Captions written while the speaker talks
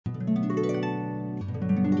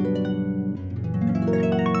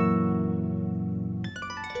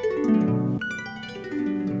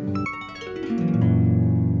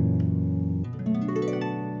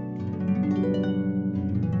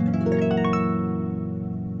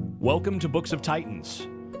Welcome to Books of Titans.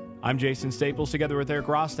 I'm Jason Staples together with Erik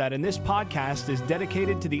Rostad, and this podcast is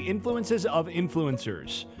dedicated to the influences of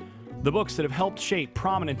influencers. The books that have helped shape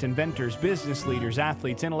prominent inventors, business leaders,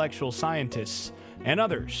 athletes, intellectual scientists, and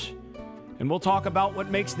others. And we'll talk about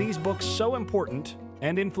what makes these books so important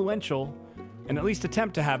and influential, and at least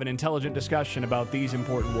attempt to have an intelligent discussion about these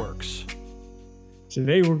important works.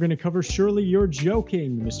 Today we're going to cover Surely You're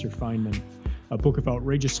Joking, Mr. Feynman, a book of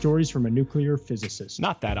outrageous stories from a nuclear physicist.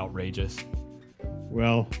 Not that outrageous.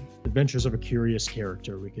 Well, adventures of a curious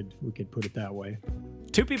character, we could put it that way.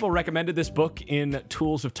 Two people recommended this book in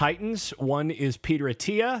Tools of Titans. One is Petter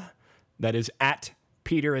Attila, that is at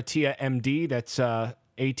Petter Attila MD, that's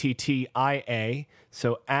ATTIA,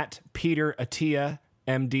 so at Petter Attila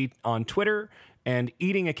MD on Twitter, and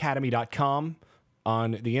eatingacademy.com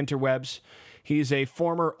on the interwebs. He's a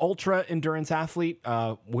former ultra-endurance athlete,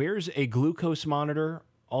 wears a glucose monitor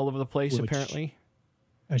all over the place, apparently.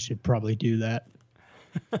 I should probably do that.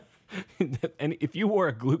 And if you wore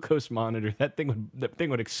a glucose monitor, that thing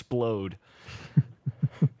would explode.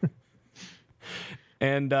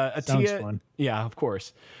 And Attila, sounds fun. Yeah, of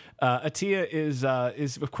course. Attila is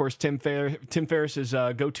of course Tim Ferriss's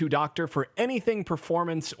go-to doctor for anything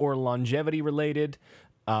performance or longevity related.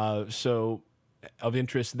 So of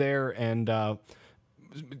interest there, and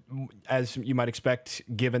as you might expect,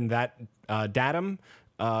 given that datum,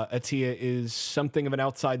 Attila is something of an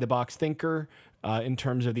outside-the-box thinker in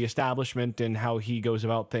terms of the establishment and how he goes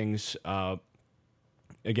about things.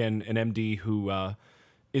 Again, an MD who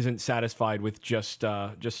isn't satisfied with just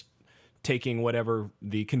taking whatever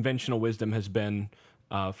the conventional wisdom has been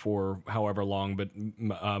for however long, but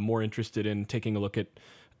more interested in taking a look at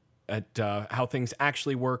how things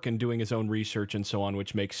actually work and doing his own research and so on,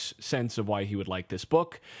 which makes sense of why he would like this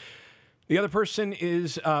book. The other person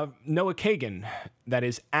is Noah Kagan. That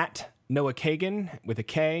is at Noah Kagan with a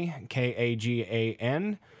K,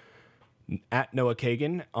 Kagan, at Noah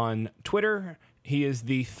Kagan on Twitter. He is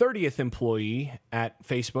the 30th employee at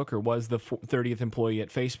Facebook, or was the 30th employee at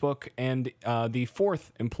Facebook, and the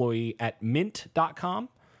 4th employee at Mint.com,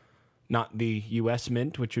 not the U.S.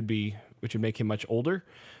 Mint, which would make him much older.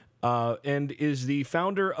 And is the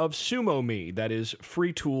founder of SumoMe, that is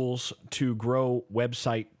free tools to grow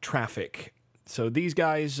website traffic. So these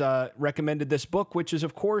guys recommended this book, which is,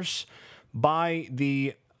 of course, by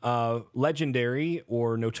the legendary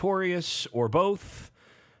or notorious or both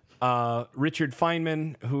Richard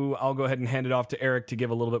Feynman, who I'll go ahead and hand it off to Erik to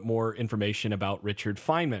give a little bit more information about Richard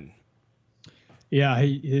Feynman. Yeah,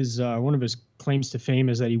 his one of his claims to fame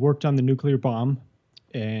is that he worked on the nuclear bomb.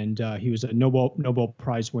 And he was a Nobel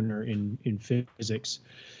Prize winner in physics.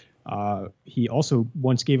 He also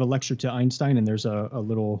once gave a lecture to Einstein, and there's a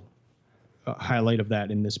little highlight of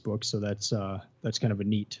that in this book. So that's kind of a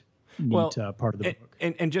neat part of the book.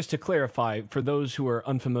 And just to clarify, for those who are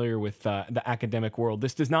unfamiliar with the academic world,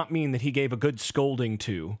 this does not mean that he gave a good scolding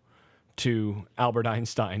to Albert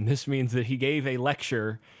Einstein. This means that he gave a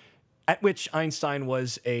lecture at which Einstein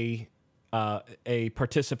was a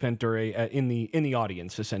participant or in the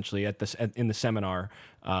audience, essentially in the seminar,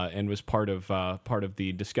 and was part of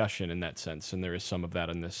the discussion in that sense. And there is some of that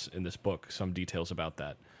in this book, some details about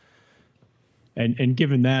that. And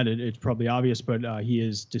given that, it's probably obvious, but he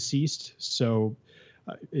is deceased. So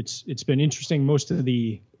it's been interesting. Most of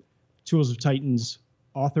the Tools of Titans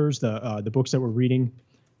authors, the books that we're reading,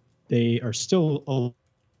 they are still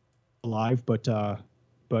alive, but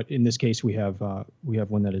in this case, we have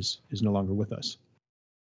one that is no longer with us.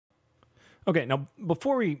 Okay, now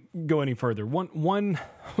before we go any further, one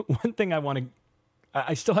thing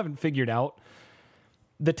I still haven't figured out.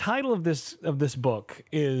 The title of this book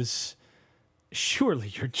is Surely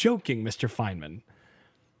You're Joking, Mr. Feynman.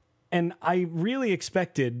 And I really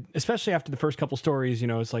expected, especially after the first couple stories,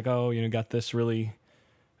 it's like, got this really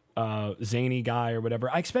zany guy or whatever.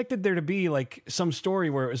 I expected there to be like some story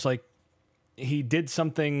where it was like he did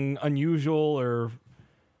something unusual or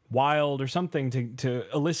wild or something to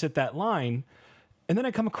elicit that line. And then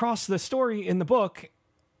I come across the story in the book,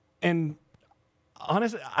 and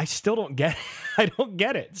honestly, I still don't get it. I don't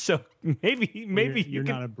get it. So maybe you're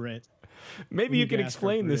not a Brit. Maybe you can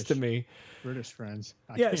explain this to me. British friends.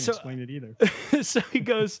 I can't explain it either. So he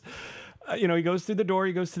goes, he goes through the door.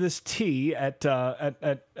 He goes to this tea at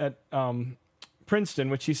Princeton,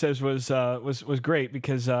 which he says was great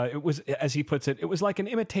because it was, as he puts it, it was like an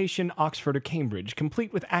imitation Oxford or Cambridge,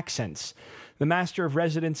 complete with accents. The master of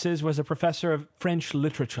residences was a professor of French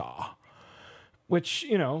literature, which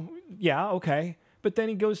okay. But then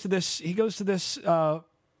he goes to this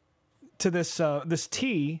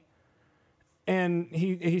tea, And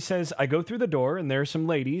he says, I go through the door, and there are some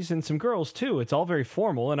ladies and some girls, too. It's all very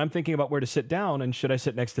formal, and I'm thinking about where to sit down, and should I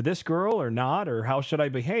sit next to this girl or not, or how should I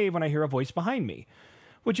behave when I hear a voice behind me?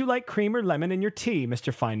 Would you like cream or lemon in your tea,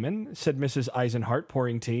 Mr. Feynman? Said Mrs. Eisenhart,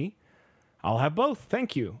 pouring tea. I'll have both,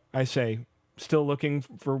 thank you, I say, still looking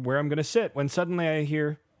for where I'm going to sit, when suddenly I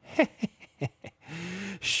hear,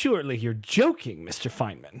 surely you're joking, Mr.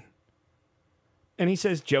 Feynman. And he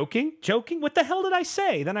says, joking? Joking? What the hell did I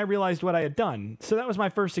say? Then I realized what I had done. So that was my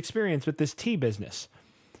first experience with this tea business.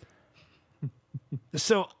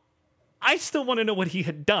 So I still want to know what he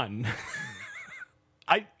had done.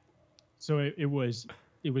 So it was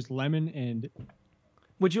lemon and...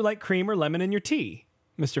 Would you like cream or lemon in your tea,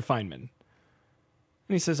 Mr. Feynman? And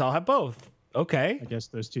he says, I'll have both. Okay. I guess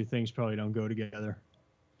those two things probably don't go together.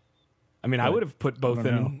 I mean, I would have put both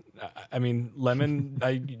in. I mean, lemon,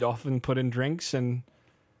 I often put in drinks, and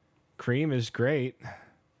cream is great.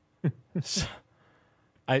 So,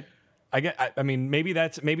 I mean, maybe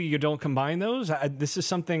you don't combine those. This is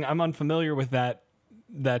something I'm unfamiliar with that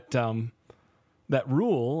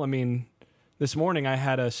rule. I mean, this morning I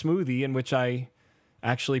had a smoothie in which I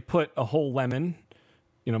actually put a whole lemon,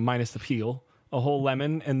 minus the peel, a whole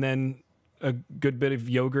lemon, and then a good bit of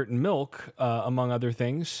yogurt and milk, among other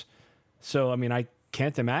things. So, I mean, I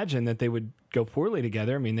can't imagine that they would go poorly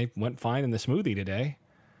together. I mean, they went fine in the smoothie today.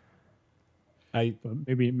 But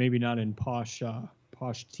maybe not in posh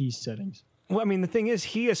tea settings. Well, I mean, the thing is,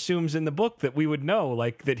 he assumes in the book that we would know,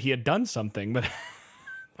 like, that he had done something, but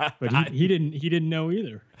he didn't know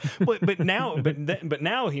either. but now he knows. But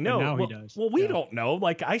now he does. Well, we don't know.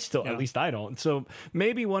 Like, at least I don't. So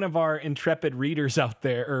maybe one of our intrepid readers out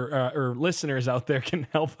there or listeners out there can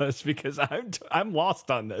help us, because I'm lost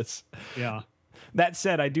on this. Yeah. That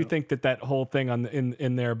said, I do think that whole thing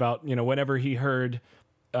in there about, whenever he heard,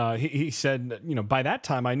 he said, by that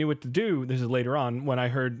time I knew what to do. This is later on when I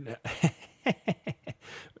heard,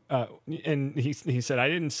 and he said, I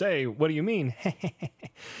didn't say, what do you mean?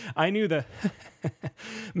 I knew the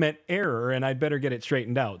meant error, and I'd better get it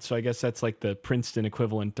straightened out. So I guess that's like the Princeton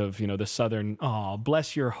equivalent of, the Southern, oh,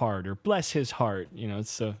 bless your heart, or bless his heart.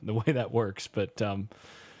 It's the way that works. But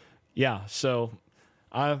yeah, so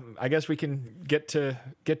I guess we can get to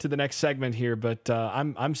the next segment here. But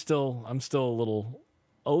I'm still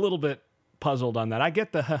a little bit puzzled on that. I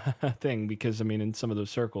get the thing because, I mean, in some of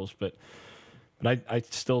those circles, but I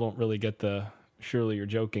still don't really get the surely you're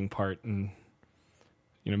joking part, and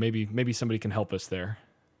maybe somebody can help us there.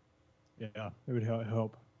 Yeah, it would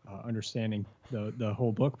help understanding the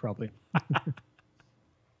whole book probably.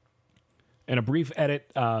 And a brief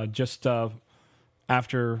edit just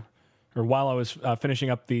after or while I was finishing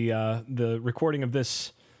up the recording of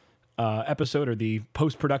this episode, or the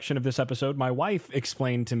post-production of this episode, my wife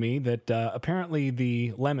explained to me that apparently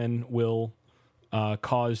the lemon will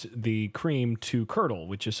cause the cream to curdle,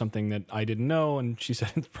 which is something that I didn't know. And she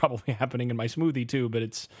said it's probably happening in my smoothie too, but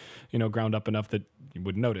it's, ground up enough that you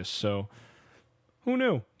wouldn't notice. So who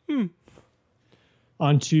knew?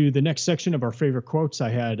 On to the next section of our favorite quotes. I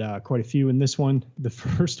had quite a few in this one. The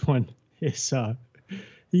first one is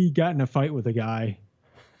he got in a fight with a guy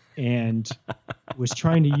and was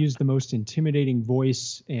trying to use the most intimidating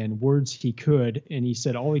voice and words he could. And he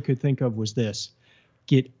said all he could think of was this: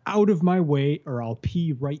 get out of my way or I'll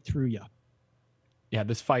pee right through you. Yeah,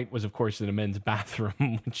 this fight was, of course, in a men's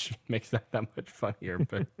bathroom, which makes that much funnier.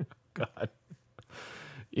 But God,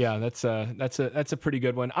 yeah, that's a pretty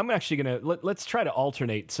good one. I'm actually let's try to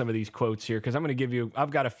alternate some of these quotes here, because I'm gonna give you.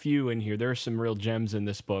 I've got a few in here. There are some real gems in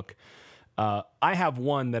this book. I have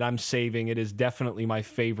one that I'm saving. It is definitely my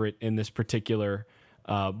favorite in this particular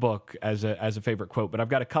book as a favorite quote. But I've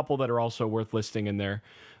got a couple that are also worth listing in there.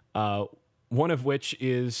 One of which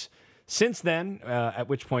is, since then, at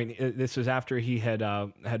which point this was after he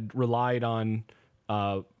had relied on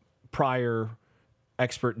prior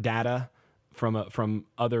expert data from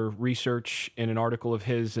other research in an article of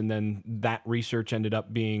his, and then that research ended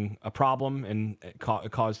up being a problem and it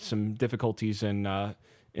caused some difficulties in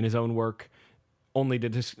his own work, only to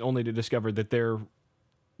discover that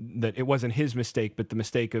it wasn't his mistake, but the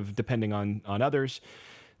mistake of depending on others.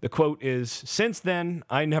 The quote is, since then,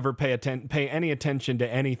 I never pay any attention to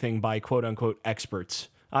anything by quote-unquote experts.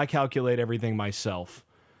 I calculate everything myself.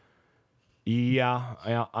 Yeah,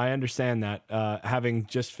 I understand that. Having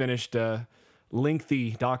just finished a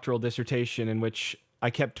lengthy doctoral dissertation in which I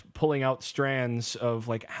kept pulling out strands of,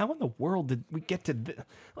 like, how in the world did we get to this?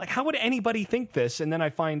 Like, how would anybody think this? And then I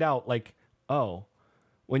find out, like, oh,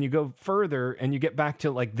 when you go further and you get back to,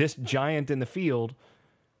 like, this giant in the field,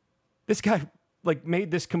 this guy like made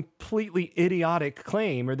this completely idiotic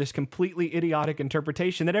claim or this completely idiotic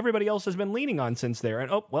interpretation that everybody else has been leaning on since there.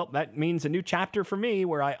 And, oh, well, that means a new chapter for me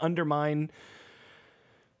where I undermine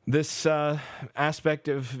this aspect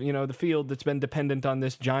of, the field that's been dependent on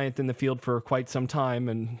this giant in the field for quite some time,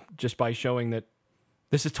 and just by showing that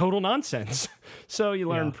this is total nonsense. So you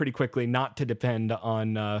learn pretty quickly not to depend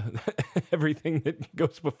on everything that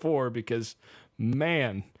goes before, because,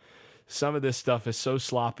 man, some of this stuff is so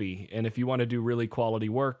sloppy. And if you want to do really quality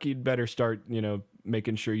work, you'd better start,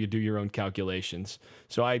 making sure you do your own calculations.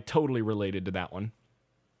 So I totally related to that one.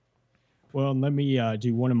 Well, let me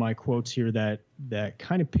do one of my quotes here that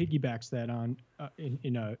kind of piggybacks that on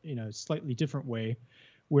in a slightly different way,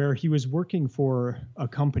 where he was working for a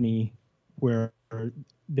company where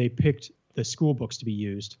they picked the school books to be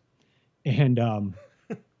used, and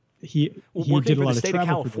he did a lot of travel for this. State of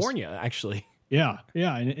California, actually. Yeah,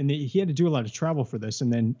 and he had to do a lot of travel for this,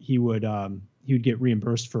 and then he would get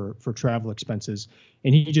reimbursed for travel expenses,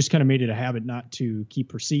 and he just kind of made it a habit not to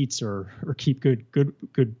keep receipts or keep good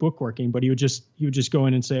bookworking, but he would just go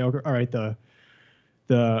in and say, okay, all right,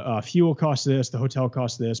 the fuel costs this, the hotel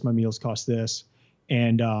costs this, my meals cost this,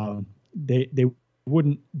 and they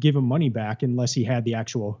wouldn't give him money back unless he had the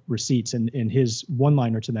actual receipts. And his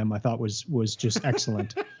one-liner to them, I thought, was just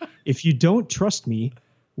excellent. If you don't trust me,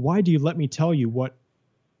 why do you let me tell you what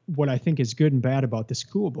I think is good and bad about the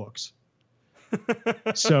school books?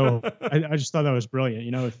 So I just thought that was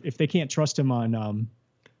brilliant. If they can't trust him on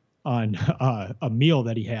a meal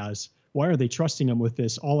that he has, why are they trusting him with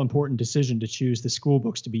this all-important decision to choose the school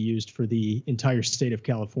books to be used for the entire state of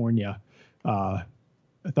California?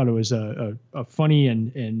 I thought it was a funny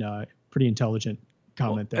and pretty intelligent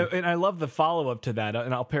comment there. And I love the follow-up to that,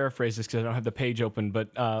 and I'll paraphrase this because I don't have the page open,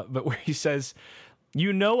 but where he says,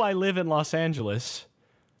 I live in Los Angeles.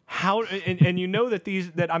 How and you know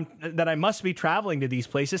that I must be traveling to these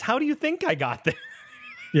places. How do you think I got there?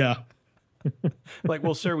 Yeah. Like,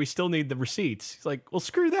 well, sir, we still need the receipts. He's like, well,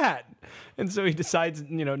 screw that. And so he decides,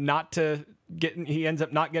 not to he ends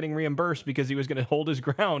up not getting reimbursed because he was going to hold his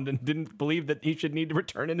ground and didn't believe that he should need to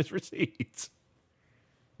return in his receipts.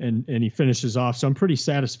 And he finishes off. So I'm pretty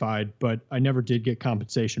satisfied, but I never did get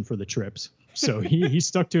compensation for the trips. So he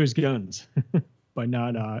stuck to his guns by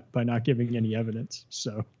not giving any evidence.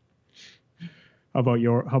 So how about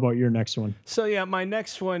your next one? So yeah, my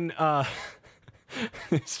next one,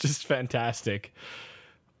 it's just fantastic.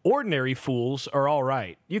 Ordinary fools are all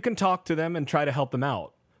right. You can talk to them and try to help them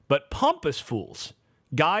out. But pompous fools,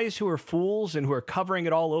 guys who are fools and who are covering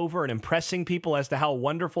it all over and impressing people as to how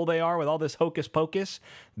wonderful they are with all this hocus pocus,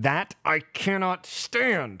 that I cannot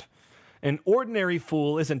stand. An ordinary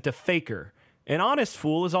fool isn't a faker. An honest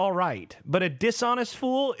fool is all right, but a dishonest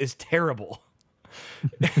fool is terrible.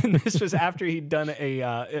 And this was after he'd done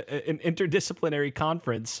an interdisciplinary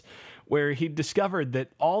conference where he discovered that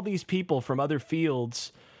all these people from other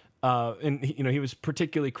fields, and he was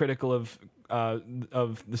particularly critical of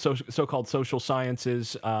the so-called social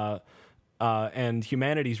sciences and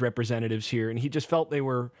humanities representatives here, and he just felt they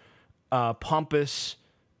were pompous,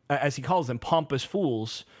 as he calls them, pompous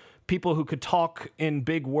fools. People who could talk in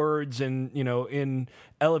big words and, in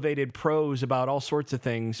elevated prose about all sorts of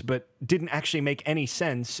things, but didn't actually make any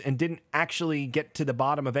sense and didn't actually get to the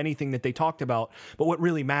bottom of anything that they talked about. But what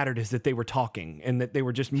really mattered is that they were talking and that they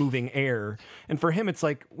were just moving air. And for him, it's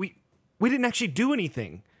like, we didn't actually do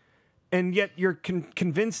anything. And yet you're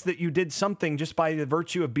convinced that you did something just by the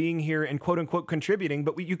virtue of being here and quote unquote contributing,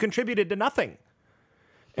 but you contributed to nothing.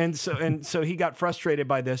 And so he got frustrated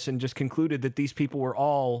by this and just concluded that these people were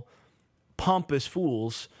all pompous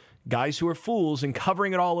fools, guys who are fools and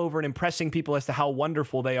covering it all over and impressing people as to how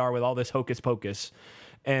wonderful they are with all this hocus pocus.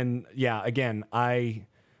 And yeah, again, I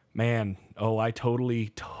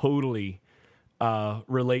totally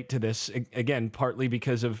relate to this, again, partly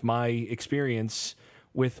because of my experience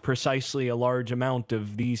with precisely a large amount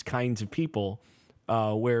of these kinds of people,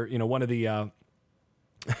 where, one of the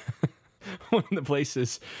one of the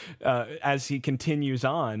places, as he continues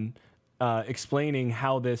on, explaining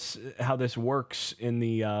how this works in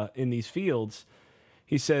these fields,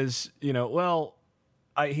 he says,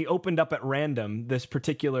 he opened up at random this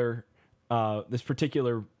particular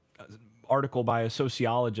article by a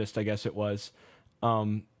sociologist, I guess it was,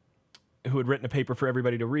 who had written a paper for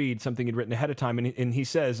everybody to read, something he'd written ahead of time, and he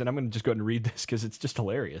says, and I'm going to just go ahead and read this because it's just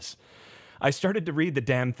hilarious. I started to read the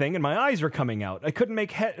damn thing, and my eyes were coming out. I couldn't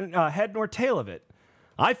make head nor tail of it.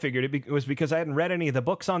 I figured it was because I hadn't read any of the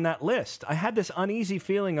books on that list. I had this uneasy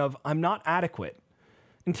feeling of I'm not adequate.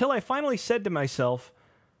 Until I finally said to myself,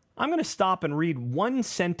 I'm going to stop and read one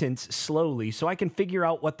sentence slowly so I can figure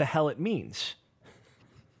out what the hell it means.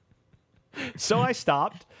 So I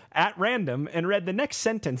stopped at random and read the next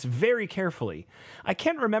sentence very carefully. I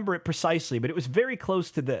can't remember it precisely, but it was very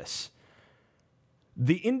close to this.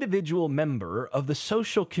 The individual member of the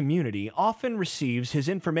social community often receives his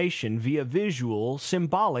information via visual,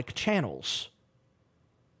 symbolic channels.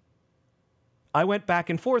 I went back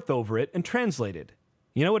and forth over it and translated.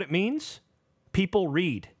 You know what it means? People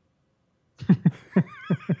read.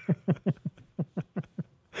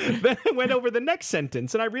 Then I went over the next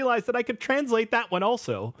sentence, and I realized that I could translate that one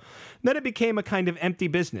also. Then it became a kind of empty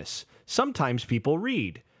business. Sometimes people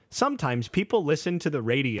read. Sometimes people listen to the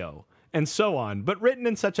radio, and so on, but written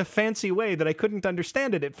in such a fancy way that I couldn't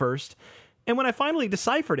understand it at first. And when I finally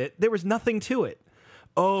deciphered it, there was nothing to it.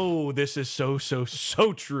 Oh, this is so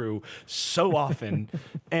true so often.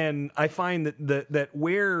 And I find that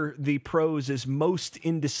where the prose is most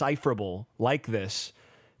indecipherable like this,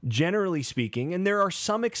 generally speaking, and there are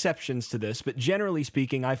some exceptions to this, but generally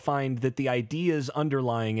speaking, I find that the ideas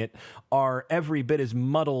underlying it are every bit as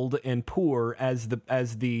muddled and poor as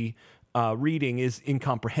the reading is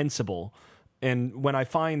incomprehensible. And when I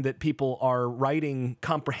find that people are writing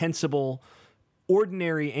comprehensible,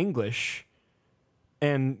 ordinary English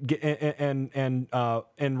and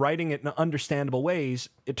writing it in understandable ways,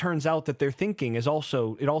 it turns out that their thinking is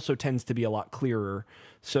also tends to be a lot clearer.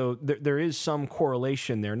 So there is some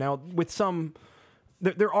correlation there. Now, with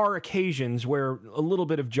there are occasions where a little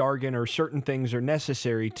bit of jargon or certain things are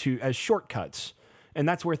necessary as shortcuts, and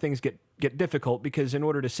that's where things get difficult, because in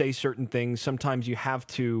order to say certain things, sometimes you have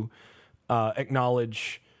to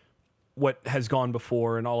acknowledge what has gone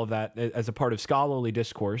before and all of that as a part of scholarly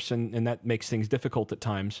discourse, and that makes things difficult at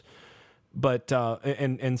times. But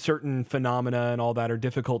and certain phenomena and all that are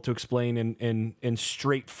difficult to explain in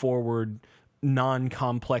straightforward,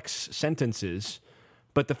 non-complex sentences.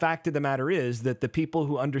 But the fact of the matter is that the people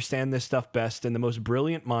who understand this stuff best and the most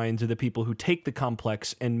brilliant minds are the people who take the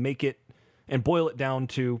complex and make it and boil it down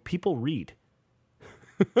to people read.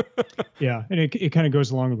 Yeah, and it kind of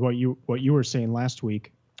goes along with what you were saying last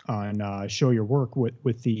week on Show Your Work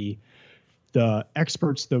with the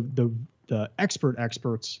experts. The expert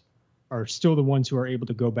experts are still the ones who are able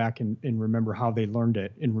to go back and remember how they learned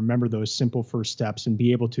it and remember those simple first steps and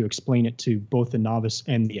be able to explain it to both the novice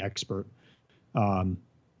and the expert.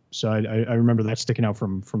 So I remember that sticking out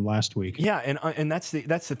from last week. Yeah, and that's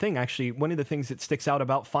the thing. Actually, one of the things that sticks out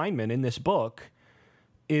about Feynman in this book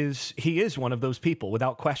is he is one of those people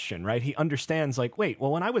without question, right? He understands, like, wait,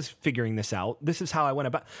 well, when I was figuring this out, this is how I went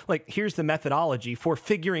about, like, here's the methodology for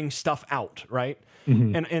figuring stuff out, right?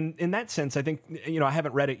 Mm-hmm. And in that sense, I think, I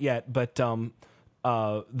haven't read it yet, but the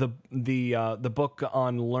book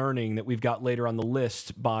on learning that we've got later on the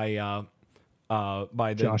list by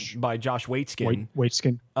Josh Waitzkin.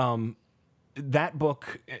 That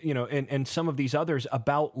book, and some of these others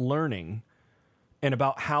about learning and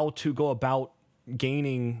about how to go about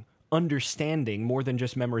gaining understanding more than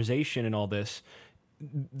just memorization and all this.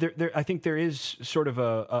 I think there is sort of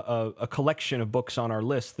a collection of books on our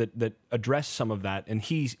list that address some of that, and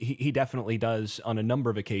he definitely does on a number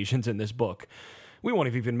of occasions in this book. We won't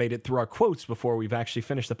have even made it through our quotes before we've actually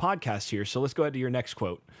finished the podcast here, so let's go ahead to your next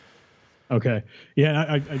quote. Okay. Yeah,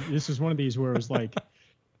 I this is one of these where it was like,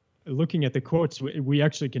 looking at the quotes, we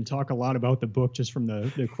actually can talk a lot about the book just from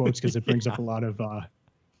the quotes, because it brings up a lot of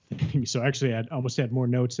things. So actually, I almost had more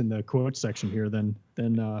notes in the quote section here than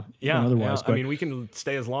otherwise. Yeah. But, I mean, we can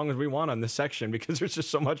stay as long as we want on this section because there's just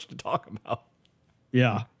so much to talk about.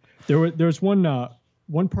 Yeah. There's one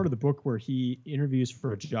part of the book where he interviews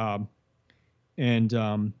for a job, and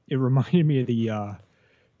it reminded me of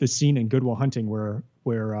the scene in Good Will Hunting where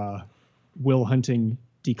Will Hunting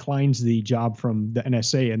declines the job from the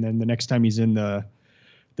NSA, and then the next time he's in the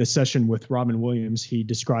session with Robin Williams, he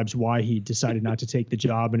describes why he decided not to take the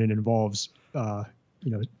job, and it involves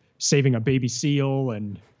saving a baby seal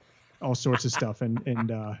and all sorts of stuff, and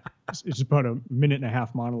it's about a minute and a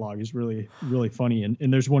half monologue. Is really, really funny,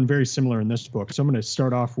 and there's one very similar in this book. So I'm going to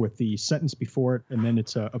start off with the sentence before it, and then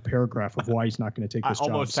it's a paragraph of why he's not going to take this job.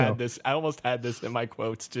 I almost had this in my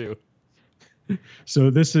quotes too. So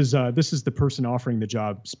this is the person offering the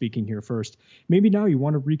job speaking here first. Maybe now you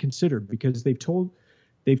want to reconsider, because they've told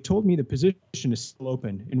me the position is still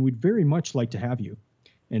open, and we'd very much like to have you.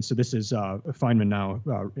 And so this is Feynman now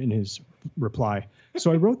in his reply.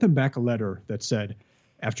 So I wrote them back a letter that said,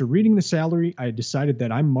 after reading the salary, I decided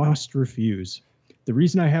that I must refuse. The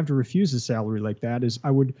reason I have to refuse a salary like that is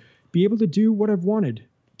I would be able to do what I've wanted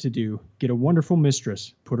to do, get a wonderful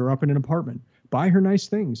mistress, put her up in an apartment, buy her nice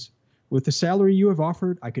things. With the salary you have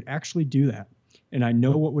offered, I could actually do that. And I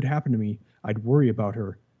know what would happen to me. I'd worry about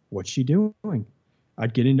her. What's she doing?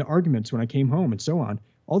 I'd get into arguments when I came home and so on.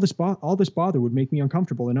 All this bother would make me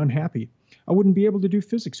uncomfortable and unhappy. I wouldn't be able to do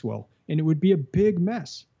physics well, and it would be a big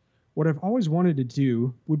mess. What I've always wanted to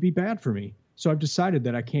do would be bad for me, so I've decided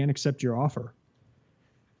that I can't accept your offer.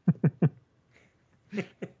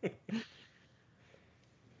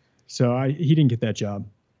 So he didn't get that job.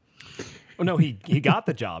 Oh no, he got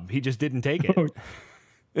the job. He just didn't take it. Oh,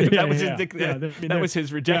 that was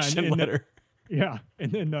his rejection letter.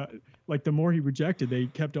 And then like the more he rejected, they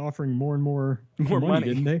kept offering more and more money,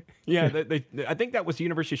 didn't they? Yeah, I think that was the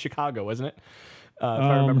University of Chicago, wasn't it?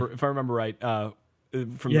 If I remember right.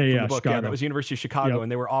 From the book, Chicago. That was University of Chicago, and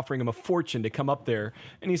they were offering him a fortune to come up there.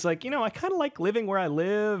 And he's like, I kind of like living where I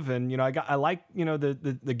live, and I like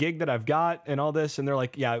the gig that I've got and all this. And they're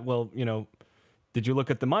like, yeah, well, did you look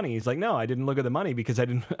at the money? He's like, no, I didn't look at the money because I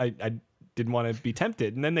didn't want to be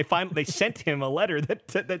tempted. And then they sent him a letter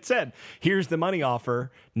that said, here's the money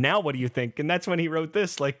offer. Now what do you think? And that's when he wrote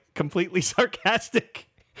this like completely sarcastic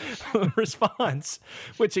response,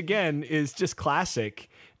 which again is just classic.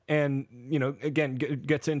 And again,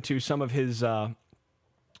 gets into some of his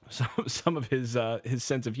his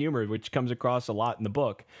sense of humor, which comes across a lot in the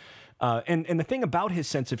book. And the thing about his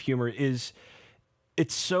sense of humor is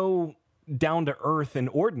it's so down to earth and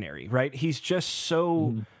ordinary, right? He's just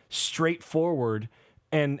so straightforward,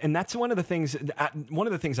 and that's one of the things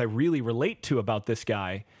I really relate to about this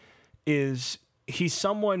guy is he's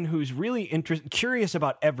someone who's really curious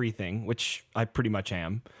about everything, which I pretty much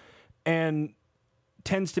am, and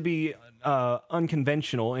tends to be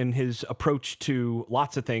unconventional in his approach to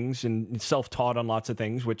lots of things and self-taught on lots of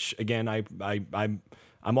things, which again,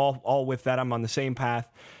 I'm all with that. I'm on the same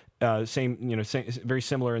path, very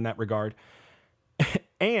similar in that regard,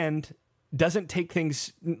 and doesn't take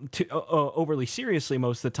things too overly seriously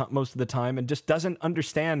most of the time, and just doesn't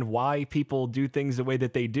understand why people do things the way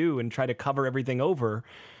that they do and try to cover everything over.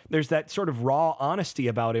 There's that sort of raw honesty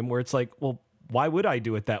about him where it's like, well, why would I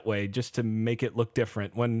do it that way just to make it look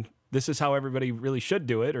different when this is how everybody really should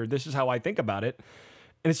do it, or this is how I think about it?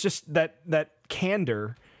 And it's just that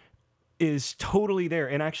candor is totally there.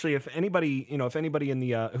 And actually, if anybody in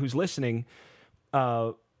the who's listening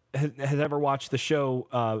has ever watched the show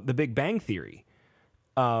The Big Bang Theory,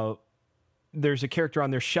 there's a character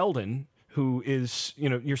on there, Sheldon, who is,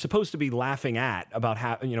 you're supposed to be laughing at about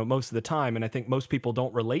how, most of the time, and I think most people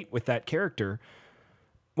don't relate with that character.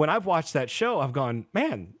 When I've watched that show, I've gone,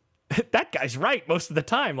 man, that guy's right most of the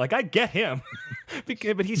time. Like, I get him.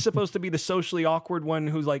 But he's supposed to be the socially awkward one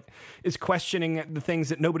who's like is questioning the things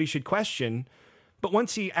that nobody should question. But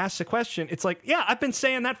once he asks a question, it's like, yeah, I've been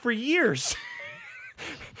saying that for years.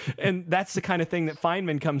 And that's the kind of thing that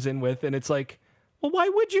Feynman comes in with. And it's like, well, why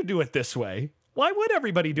would you do it this way? Why would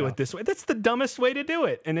everybody do it this way? That's the dumbest way to do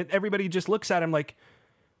it. And everybody just looks at him like,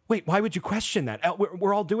 wait, why would you question that?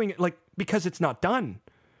 We're all doing it like because it's not done.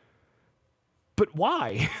 But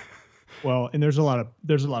why? Well, and there's a lot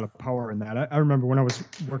of power in that. I remember when I was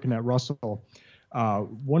working at Russell,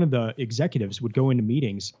 one of the executives would go into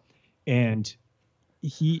meetings, and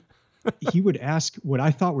he would ask what I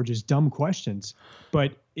thought were just dumb questions,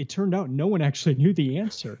 but it turned out no one actually knew the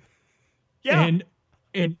answer. Yeah.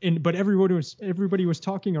 But everybody was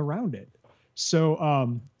talking around it.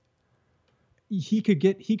 So he could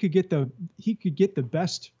get the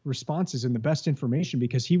best responses and the best information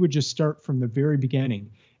because he would just start from the very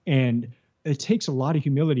beginning. And it takes a lot of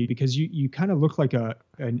humility because you kind of look like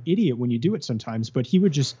an idiot when you do it sometimes, but he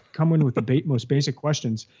would just come in with the most basic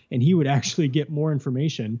questions, and he would actually get more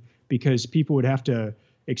information because people would have to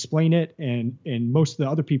explain it. And most of the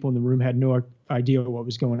other people in the room had no idea what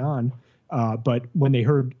was going on. But when they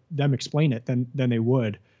heard them explain it, then they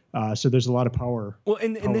would. So there's a lot of power. Well,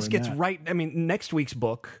 and this gets right. I mean, next week's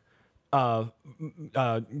book,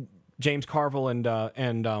 James Carville and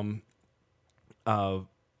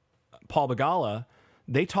Paul Begala,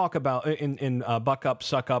 they talk about in Buck Up,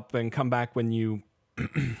 Suck Up, and Come Back When You,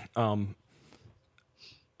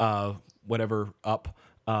 whatever up,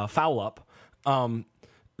 Foul Up.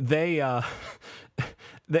 They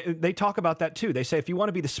talk about that too. They say if you want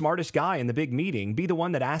to be the smartest guy in the big meeting, be the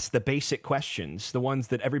one that asks the basic questions, the ones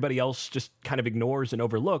that everybody else just kind of ignores and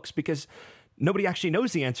overlooks, because nobody actually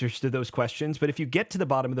knows the answers to those questions. But if you get to the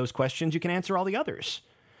bottom of those questions, you can answer all the others.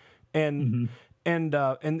 And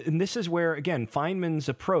this is where, again, Feynman's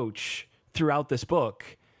approach throughout this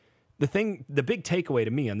book, the big takeaway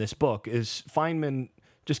to me on this book is Feynman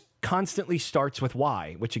just constantly starts with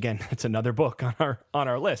why, which again, it's another book on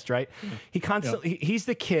our list, right? He's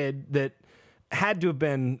the kid that had to have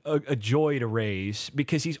been a joy to raise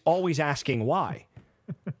because he's always asking why.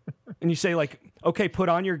 And you say like, okay, put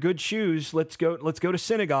on your good shoes. Let's go to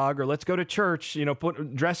synagogue, or let's go to church. You know,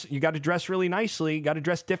 you got to dress really nicely. You got to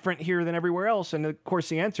dress different here than everywhere else. And of course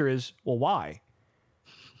the answer is, well, why?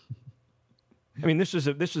 I mean, this was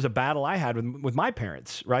a battle I had with my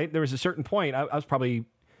parents, right? There was a certain point, I was probably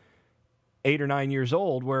 8 or 9 years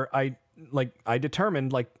old, where I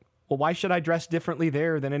determined, like, well, why should I dress differently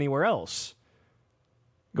there than anywhere else?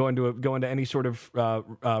 Going to any sort of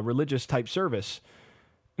religious type service.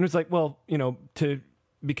 And it's like, well, you know,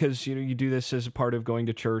 because, you know, you do this as a part of going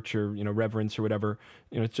to church, or, you know, reverence or whatever.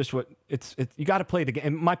 You know, it's just you got to play the game.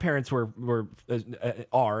 And my parents are,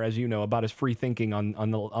 as you know, about as free thinking on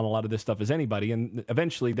a lot of this stuff as anybody. And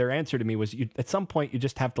eventually their answer to me was, at some point you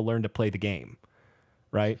just have to learn to play the game,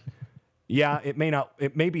 right? Yeah, it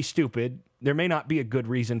may be stupid. There may not be a good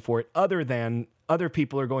reason for it, other than other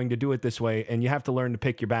people are going to do it this way, and you have to learn to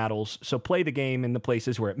pick your battles. So play the game in the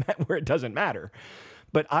places where it doesn't matter.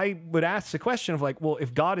 But I would ask the question of, like, well,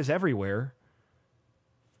 if God is everywhere,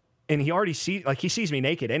 and he sees me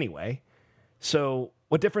naked anyway, so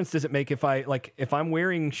what difference does it make if I'm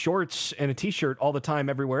wearing shorts and a t-shirt all the time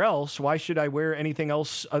everywhere else? Why should I wear anything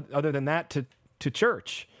else other than that to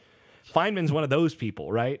church? Feynman's one of those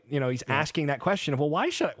people, right? You know, he's asking that question of, well,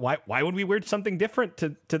 why would we wear something different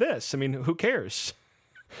to this? I mean, who cares?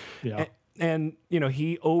 Yeah. And you know,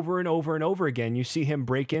 he over and over and over again, you see him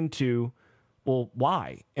break into, well,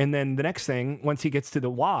 why? And then the next thing, once he gets to the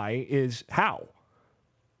why, is how.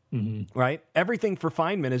 Mm-hmm. Right? Everything for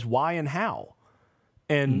Feynman is why and how.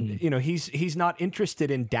 And you know, he's not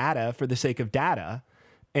interested in data for the sake of data,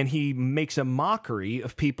 and he makes a mockery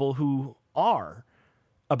of people who are,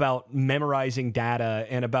 about memorizing data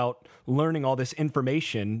and about learning all this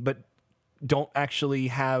information, but don't actually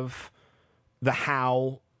have the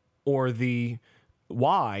how or the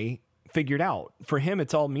why figured out. For him,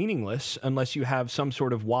 it's all meaningless unless you have some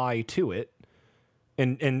sort of why to it.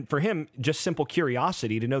 And for him, just simple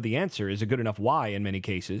curiosity to know the answer is a good enough why in many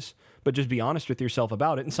cases, but just be honest with yourself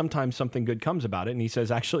about it. And sometimes something good comes about it. And he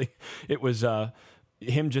says, actually, it was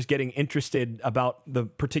him just getting interested about the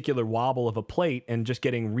particular wobble of a plate and just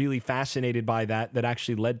getting really fascinated by that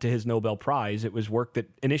actually led to his Nobel Prize. It was work that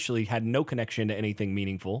initially had no connection to anything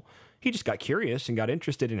meaningful. He just got curious and got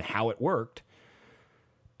interested in how it worked.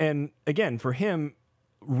 And again, for him,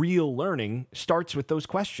 real learning starts with those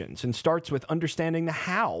questions and starts with understanding the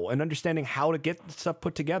how and understanding how to get stuff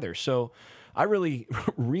put together. So I really,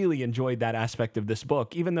 really enjoyed that aspect of this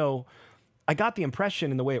book, even though I got the impression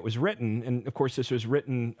in the way it was written, and of course this was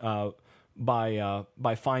written by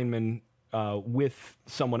Feynman with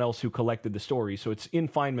someone else who collected the story, so it's in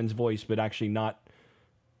Feynman's voice, but actually not.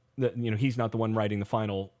 He's not the one writing the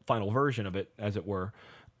final version of it, as it were.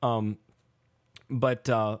 But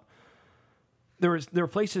there were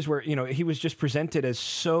places where, you know, he was just presented as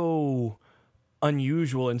so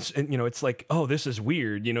unusual, and you know, it's like, oh, this is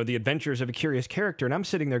weird. You know, the adventures of a curious character, and I'm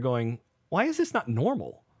sitting there going, why is this not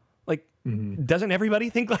normal? Like, doesn't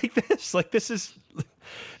everybody think like this? Like, this is...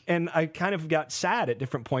 And I kind of got sad at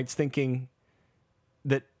different points thinking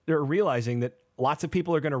that they're realizing that lots of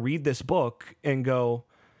people are going to read this book and go,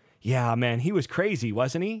 yeah, man, he was crazy,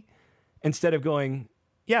 wasn't he? Instead of going,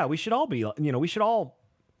 yeah, we should all be, you know, we should all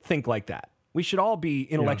think like that. We should all be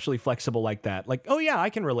intellectually flexible like that. Like, oh yeah,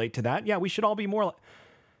 I can relate to that. Yeah, we should all be more...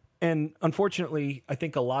 And unfortunately, I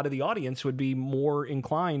think a lot of the audience would be more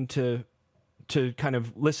inclined to kind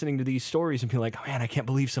of listening to these stories and be like, oh man, I can't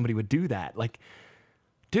believe somebody would do that. Like,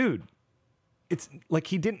 dude, it's like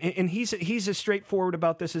he didn't, and he's as straightforward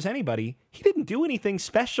about this as anybody. He didn't do anything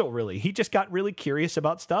special, really. He just got really curious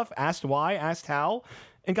about stuff, asked why, asked how,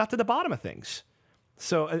 and got to the bottom of things.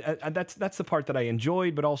 So that's the part that I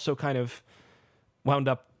enjoyed, but also kind of wound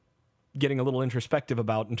up getting a little introspective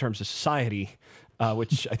about in terms of society,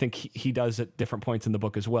 which I think he does at different points in the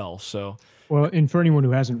book as well. So, well, and for anyone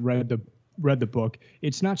who hasn't read the book,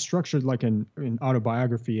 it's not structured like an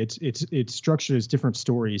autobiography. It's structured as different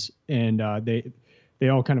stories, and they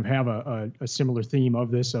all kind of have a similar theme of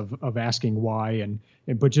this of asking why and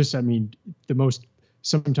but just, I mean, the most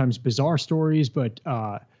sometimes bizarre stories, but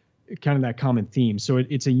kind of that common theme. So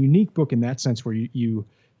it's a unique book in that sense where you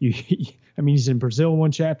I mean, he's in Brazil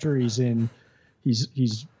one chapter, he's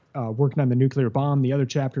working on the nuclear bomb. The other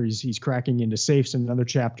chapter, he's cracking into safes. In another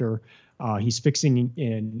chapter, he's fixing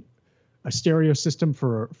in a stereo system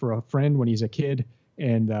for a friend when he's a kid,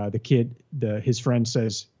 and his friend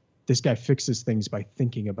says, this guy fixes things by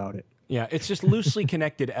thinking about it. Yeah, it's just loosely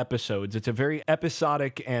connected episodes. It's a very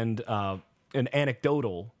episodic and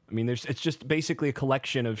anecdotal. I mean, it's just basically a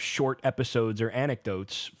collection of short episodes or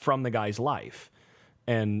anecdotes from the guy's life.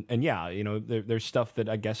 And yeah, you know, there's stuff that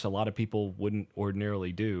I guess a lot of people wouldn't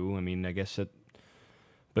ordinarily do. I mean, I guess that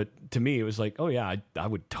But to me, it was like, oh yeah, I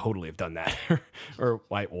would totally have done that. Or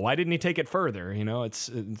why didn't he take it further? You know, it's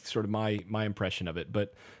sort of my impression of it.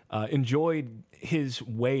 But enjoyed his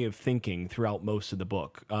way of thinking throughout most of the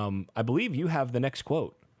book. I believe you have the next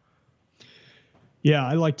quote. Yeah,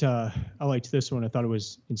 I liked this one. I thought it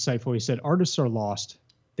was insightful. He said, "Artists are lost.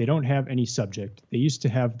 They don't have any subject. They used to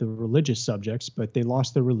have the religious subjects, but they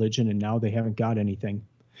lost their religion, and now they haven't got anything."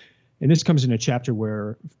 And this comes in a chapter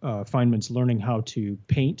where Feynman's learning how to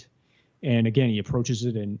paint, and again, he approaches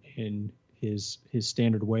it in his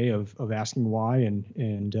standard way of asking why, and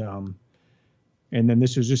then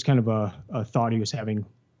this was just kind of a thought he was having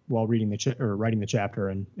while reading writing the chapter,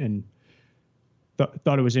 and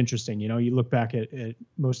thought it was interesting. You know, you look back at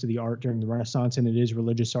most of the art during the Renaissance, and it is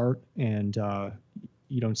religious art, and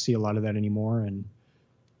you don't see a lot of that anymore. And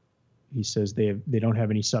he says they don't have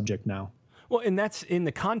any subject now. Well, and that's in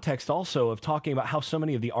the context also of talking about how so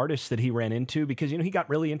many of the artists that he ran into, because, you know, he got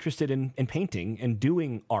really interested in painting and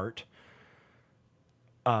doing art.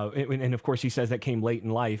 And of course, he says that came late in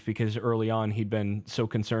life because early on he'd been so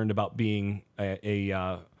concerned about being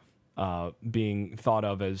being thought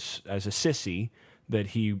of as a sissy that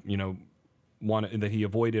he, you know, that he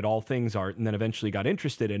avoided all things art, and then eventually got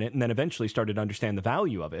interested in it, and then eventually started to understand the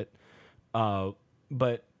value of it.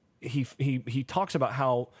 But he talks about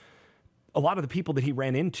how a lot of the people that he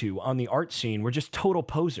ran into on the art scene were just total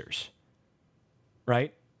posers,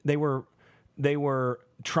 right? They were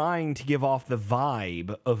trying to give off the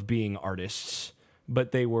vibe of being artists,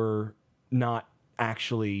 but they were not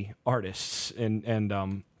actually artists.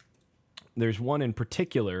 And there's one in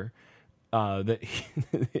particular that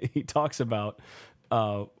he talks about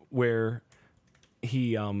where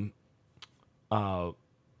he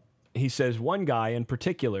says one guy in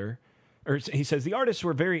particular, or he says the artists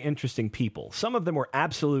were very interesting people. Some of them were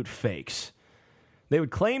absolute fakes. They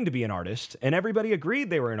would claim to be an artist, and everybody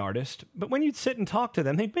agreed they were an artist, but when you'd sit and talk to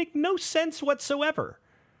them, they'd make no sense whatsoever.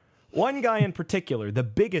 One guy in particular, the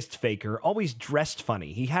biggest faker, always dressed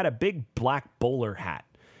funny. He had a big black bowler hat.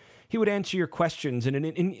 He would answer your questions in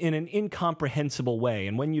an incomprehensible way,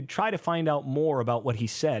 and when you'd try to find out more about what he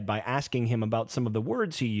said by asking him about some of the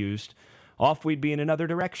words he used, off we'd be in another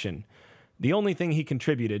direction. The only thing he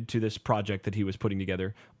contributed to this project that he was putting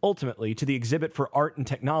together, ultimately to the exhibit for art and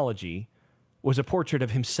technology, was a portrait of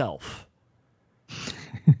himself.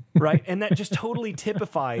 Right? And that just totally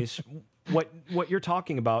typifies what you're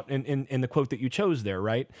talking about in the quote that you chose there,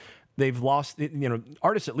 right? They've lost, you know,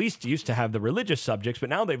 artists at least used to have the religious subjects, but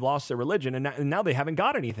now they've lost their religion, and now they haven't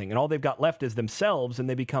got anything, and all they've got left is themselves, and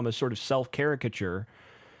they become a sort of self-caricature.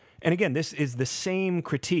 And again, this is the same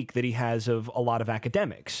critique that he has of a lot of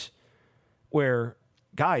academics, where,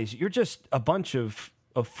 guys, you're just a bunch of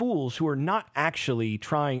fools who are not actually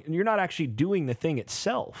trying, you're not actually doing the thing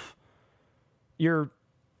itself. You're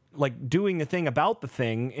like doing the thing about the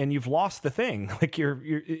thing, and you've lost the thing. Like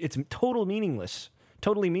it's totally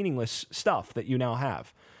meaningless stuff that you now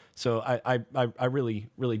have. So I really,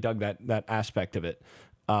 really dug that aspect of it.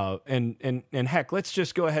 And heck, let's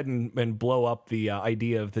just go ahead and blow up the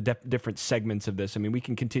idea of the different segments of this. I mean, we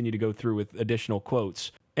can continue to go through with additional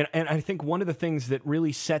quotes. And I think one of the things that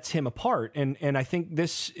really sets him apart, and I think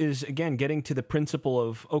this is, again, getting to the principle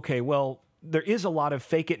of, okay, well, there is a lot of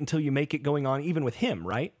fake it until you make it going on even with him,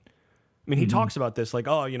 right? I mean, he talks about this like,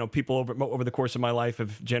 oh, you know, people over the course of my life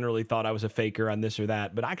have generally thought I was a faker on this or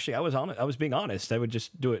that. But actually, I was being honest. I would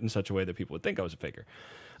just do it in such a way that people would think I was a faker,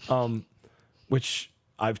 which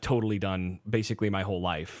I've totally done basically my whole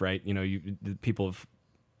life, right? You know, people have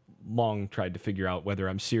long tried to figure out whether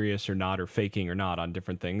I'm serious or not, or faking or not on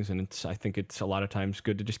different things. And I think it's a lot of times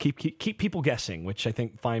good to just keep people guessing, which I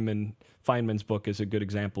think Feynman's book is a good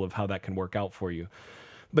example of how that can work out for you.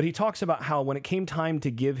 But he talks about how when it came time to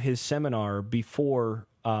give his seminar before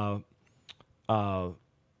all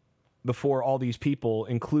these people,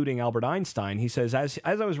 including Albert Einstein, he says, as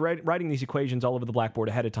I was writing these equations all over the blackboard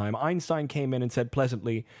ahead of time, Einstein came in and said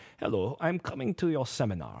pleasantly, "Hello, I'm coming to your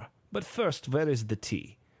seminar. But first, where is the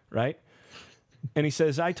tea?" Right? And he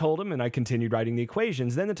says, I told him, and I continued writing the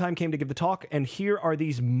equations. Then the time came to give the talk, and here are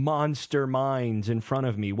these monster minds in front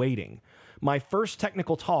of me waiting. My first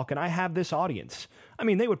technical talk, and I have this audience. I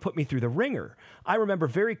mean, they would put me through the ringer. I remember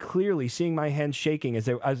very clearly seeing my hands shaking as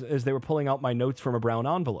they were pulling out my notes from a brown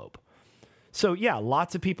envelope. So yeah,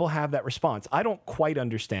 lots of people have that response. I don't quite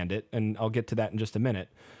understand it, and I'll get to that in just a minute.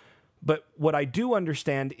 But what I do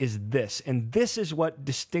understand is this, and this is what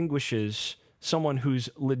distinguishes someone who's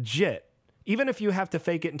legit, even if you have to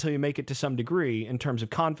fake it until you make it to some degree in terms of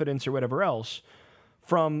confidence or whatever else,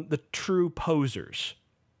 from the true posers.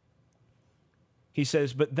 He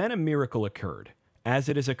says, but then a miracle occurred. as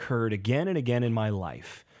it has occurred again and again in my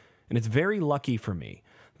life, and it's very lucky for me.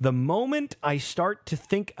 The moment I start to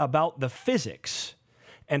think about the physics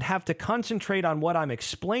and have to concentrate on what I'm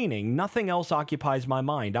explaining, nothing else occupies my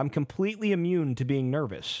mind. I'm completely immune to being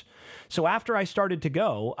nervous. So after I started to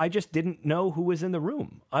go, I just didn't know who was in the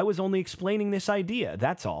room. I was only explaining this idea,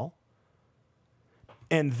 that's all.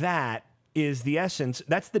 And that is the essence.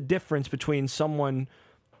 That's the difference between someone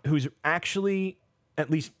who's actually at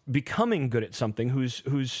least becoming good at something, who's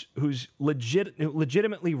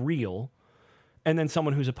legitimately real, and then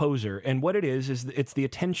someone who's a poser. And what it is it's the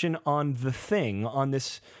attention on the thing, on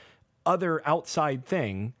this other outside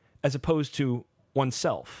thing, as opposed to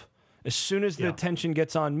oneself. As soon as the attention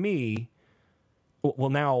gets on me, well,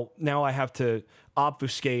 now I have to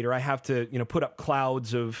obfuscate, or I have to, put up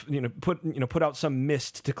clouds of, put out some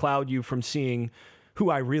mist to cloud you from seeing who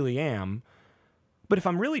I really am. But if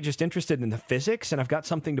I'm really just interested in the physics and I've got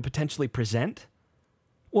something to potentially present,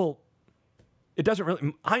 well, it doesn't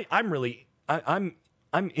really. I'm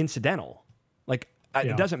incidental. Like,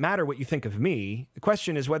 it doesn't matter what you think of me. The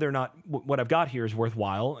question is whether or not what I've got here is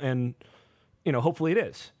worthwhile, and hopefully it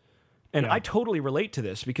is. And I totally relate to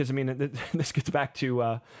this because, this gets back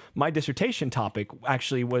to my dissertation topic.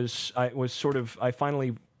 Actually, I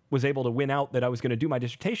finally was able to win out that I was going to do my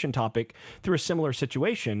dissertation topic through a similar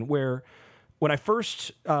situation where, when I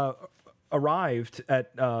first arrived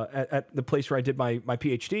at the place where I did my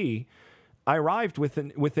PhD, I arrived with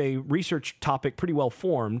a research topic pretty well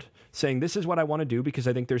formed, saying this is what I want to do because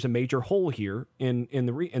I think there's a major hole here in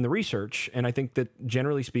the research, and I think that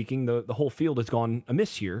generally speaking, the whole field has gone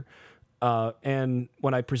amiss here. And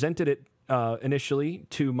when I presented it initially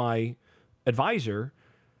to my advisor,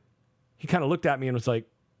 he kind of looked at me and was like,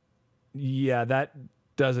 "Yeah, that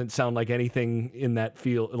doesn't sound like anything in that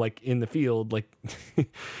field, like in the field, like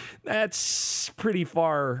that's pretty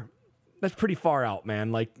far out,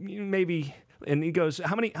 man. Like maybe." And he goes,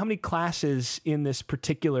 "How many classes in this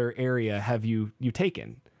particular area have you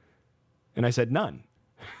taken?" And I said, "None."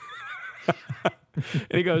 And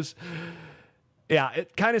he goes, "Yeah,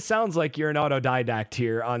 it kind of sounds like you're an autodidact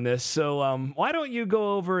here on this. So why don't you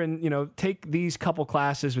go over and take these couple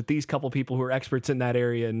classes with these couple people who are experts in that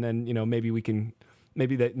area, and then maybe you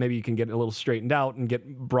can get a little straightened out and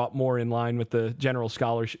get brought more in line with the general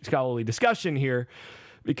scholarly discussion here,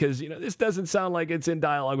 because this doesn't sound like it's in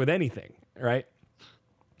dialogue with anything, right?"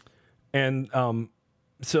 And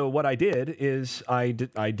so what I did is I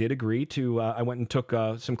did agree to. I went and took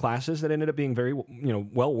some classes that ended up being very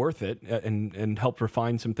well worth it, and helped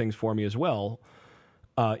refine some things for me as well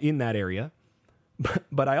in that area.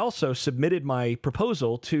 But I also submitted my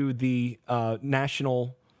proposal to the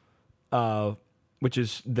national, which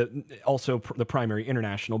is also the primary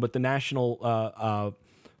international, but the national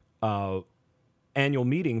annual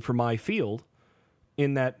meeting for my field.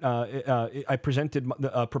 In that I presented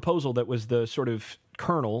a proposal that was the sort of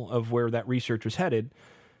kernel of where that research was headed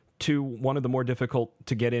to one of the more difficult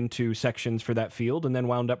to get into sections for that field, and then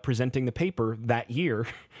wound up presenting the paper that year.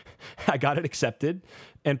 I got it accepted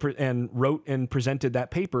and wrote and presented that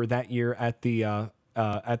paper that year at the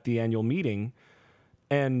annual meeting.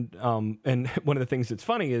 And one of the things that's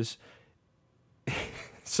funny is,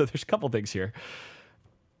 so there's a couple things here.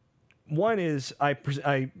 One is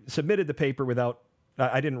I submitted the paper without.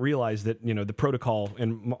 I didn't realize that the protocol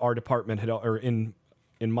in our department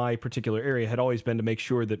in my particular area had always been to make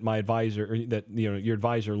sure that my advisor, or that your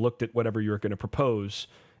advisor, looked at whatever you were going to propose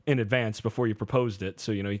in advance before you proposed it,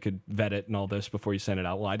 so you could vet it and all this before you sent it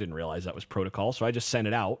out. Well, I didn't realize that was protocol, so I just sent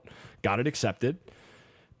it out, got it accepted,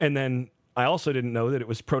 and then I also didn't know that it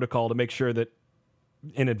was protocol to make sure that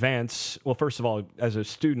in advance. Well, first of all, as a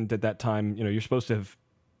student at that time, you're supposed to have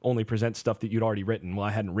only present stuff that you'd already written. Well,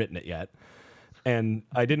 I hadn't written it yet. And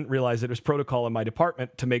I didn't realize that it was protocol in my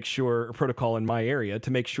department to make sure, or protocol in my area to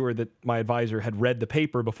make sure that my advisor had read the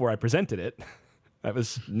paper before I presented it. That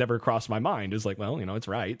was never crossed my mind. It was like, well, it's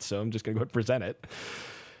right, so I'm just going to go and present it.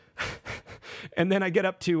 And then I get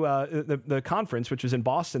up to the conference, which was in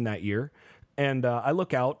Boston that year, and I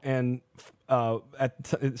look out, and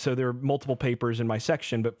so there are multiple papers in my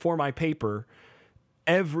section, but for my paper,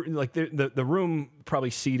 the room probably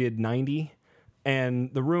seated 90.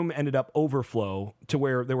 And the room ended up overflow to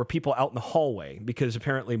where there were people out in the hallway, because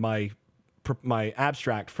apparently my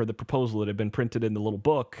abstract for the proposal that had been printed in the little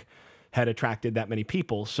book had attracted that many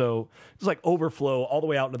people. So it was like overflow all the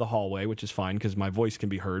way out into the hallway, which is fine because my voice can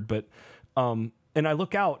be heard. But and I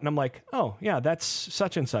look out and I'm like, oh yeah, that's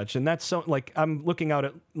such and such, and that's so, like, I'm looking out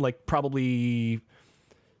at like probably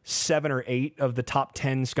 7 or 8 of the top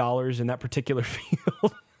 10 scholars in that particular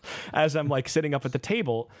field as I'm like sitting up at the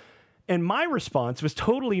table. And my response was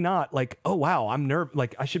totally not like, oh, wow,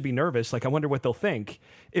 like I should be nervous. Like, I wonder what they'll think.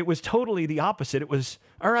 It was totally the opposite. It was,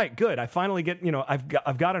 all right, good. I finally get,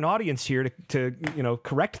 I've got an audience here to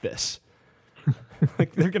correct this.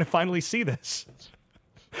 Like, they're going to finally see this.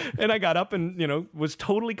 And I got up and, was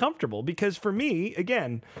totally comfortable, because for me,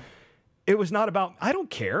 again, it was not about, I don't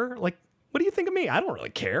care. Like, what do you think of me? I don't really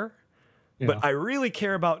care. Yeah. But I really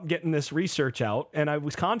care about getting this research out, and I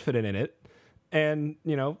was confident in it. And,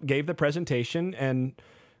 gave the presentation, and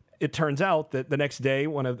it turns out that the next day,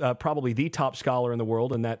 one of probably the top scholar in the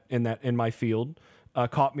world in my field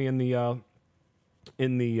caught me in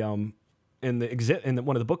one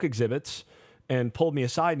of the book exhibits and pulled me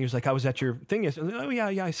aside, and he was like, "I was at your thing yesterday." Oh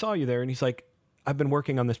yeah, I saw you there. And he's like, "I've been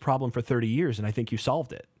working on this problem for 30 years, and I think you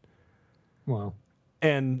solved it." Wow.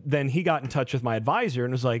 And then he got in touch with my advisor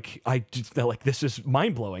and was like, this is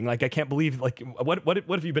mind blowing. Like, I can't believe, like, what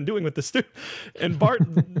have you been doing with this student? And Bart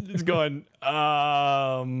is going,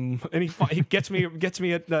 and he gets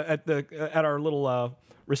me at our little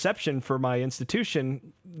reception for my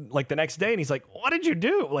institution, like the next day. And he's like, what did you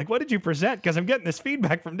do? Like, what did you present? Cause I'm getting this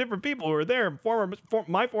feedback from different people who were there,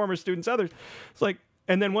 my former students, others. It's like,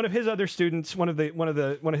 and then one of his other students, one of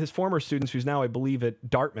his former students, who's now, I believe, at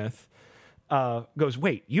Dartmouth, goes,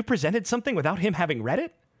 wait, you presented something without him having read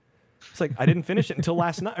it? It's like, I didn't finish it until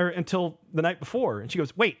last night, or until the night before. And she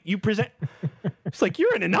goes, wait, you present? It's like,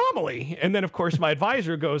 you're an anomaly. And then, of course, my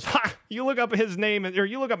advisor goes, ha, you look up his name, or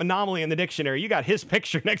you look up anomaly in the dictionary, you got his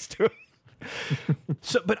picture next to it.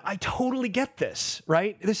 So, but I totally get this,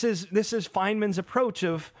 right? This is Feynman's approach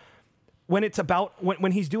of when it's about,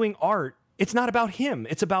 when he's doing art, it's not about him.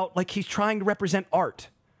 It's about, like, he's trying to represent art.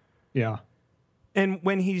 Yeah. And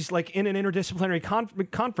when he's like in an interdisciplinary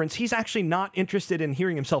conference, he's actually not interested in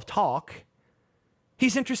hearing himself talk.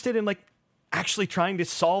 He's interested in, like, actually trying to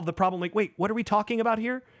solve the problem. Like, wait, what are we talking about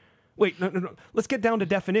here? Wait, no. Let's get down to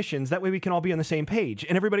definitions. That way we can all be on the same page.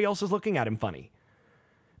 And everybody else is looking at him funny.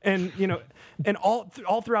 And, and all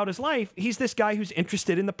throughout his life, he's this guy who's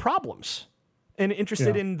interested in the problems and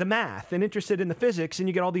interested in the math and interested in the physics. And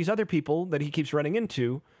you get all these other people that he keeps running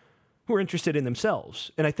into who are interested in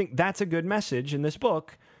themselves. And I think that's a good message in this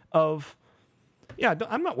book of, yeah,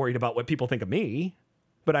 I'm not worried about what people think of me,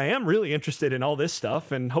 but I am really interested in all this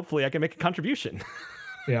stuff, and hopefully I can make a contribution.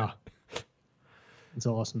 Yeah. It's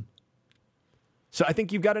awesome. So I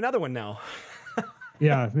think you've got another one now.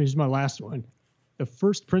 Yeah, this is my last one. The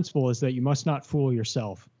first principle is that you must not fool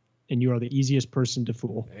yourself, and you are the easiest person to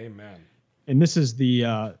fool. Amen. And this is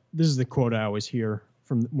the quote I always hear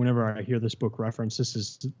from whenever I hear this book referenced. This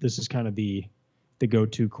is kind of the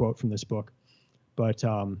go-to quote from this book, but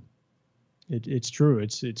it's true.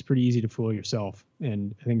 It's pretty easy to fool yourself,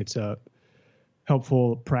 and I think it's a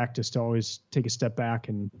helpful practice to always take a step back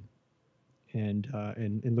and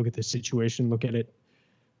look at the situation, look at it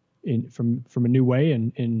from a new way,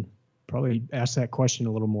 and probably ask that question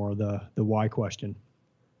a little more, the why question.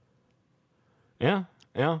 Yeah.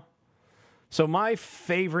 So my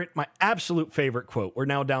absolute favorite quote, we're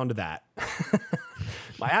now down to that.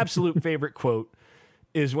 My absolute favorite quote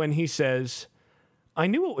is when he says, I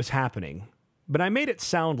knew what was happening, but I made it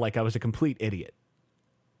sound like I was a complete idiot.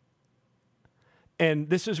 And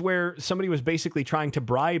this is where somebody was basically trying to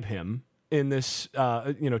bribe him in this,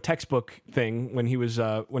 textbook thing when he was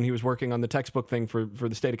working on the textbook thing for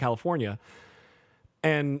the state of California.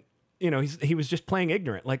 And he was just playing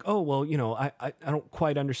ignorant, like, oh, well, I don't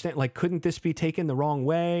quite understand. Like, couldn't this be taken the wrong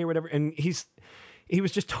way or whatever? And he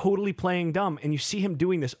was just totally playing dumb. And you see him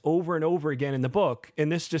doing this over and over again in the book.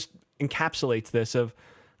 And this just encapsulates this of,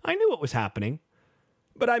 I knew what was happening,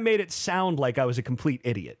 but I made it sound like I was a complete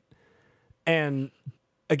idiot. And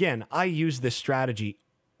again, I use this strategy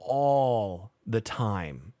all the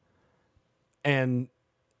time. And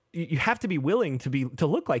you have to be willing to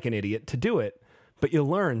look like an idiot to do it. But you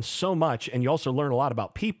learn so much, and you also learn a lot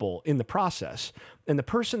about people in the process. And the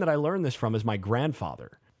person that I learned this from is my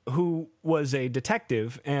grandfather, who was a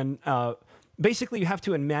detective. And basically, you have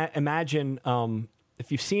to imagine,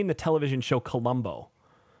 if you've seen the television show Columbo,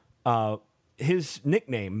 his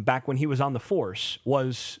nickname back when he was on the force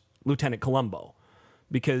was Lieutenant Columbo,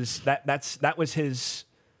 because that was his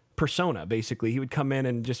persona. Basically, he would come in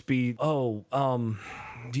and just be, do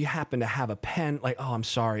you happen to have a pen? Like, oh, I'm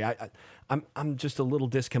sorry, I'm just a little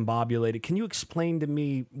discombobulated. Can you explain to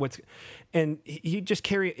me what's... And he'd just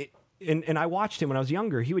carry it. And I watched him when I was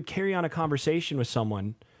younger. He would carry on a conversation with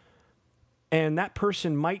someone, and that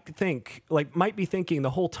person might be thinking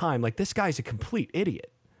the whole time, like, this guy's a complete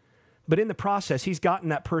idiot. But in the process, he's gotten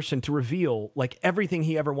that person to reveal, like, everything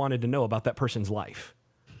he ever wanted to know about that person's life.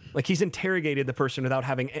 Like he's interrogated the person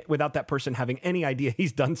without that person having any idea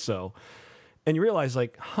he's done so. And you realize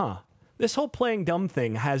like, this whole playing dumb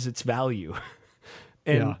thing has its value.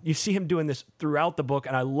 And you see him doing this throughout the book.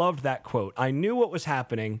 And I loved that quote. I knew what was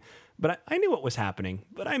happening, but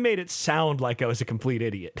I made it sound like I was a complete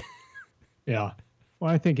idiot. Yeah.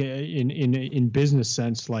 Well, I think in business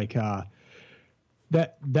sense, like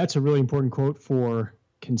that's a really important quote for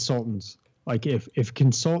consultants. Like if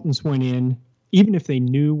consultants went in, even if they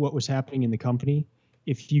knew what was happening in the company,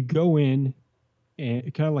 if you go in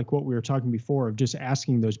and kind of like what we were talking before of just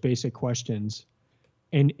asking those basic questions,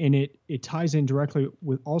 and it ties in directly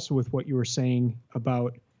with what you were saying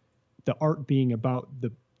about the art being about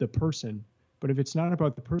the person. But if it's not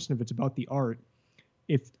about the person, if it's about the art,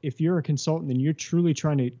 if you're a consultant and you're truly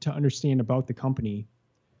trying to understand about the company,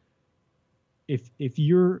 if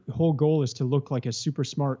your whole goal is to look like a super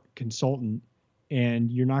smart consultant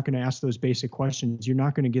and you're not going to ask those basic questions, you're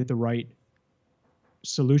not going to get the right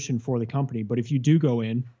solution for the company. But if you do go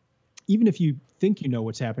in, even if you think you know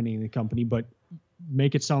what's happening in the company, but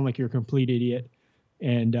make it sound like you're a complete idiot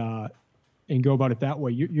and go about it that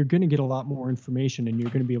way, you're going to get a lot more information and you're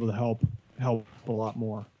going to be able to help a lot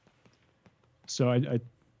more. So I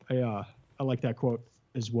like that quote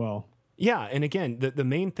as well. Yeah, and again, the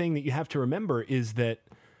main thing that you have to remember is that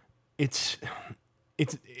it's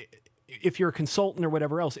if you're a consultant or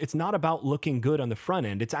whatever else, it's not about looking good on the front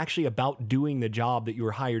end. It's actually about doing the job that you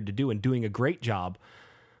were hired to do and doing a great job,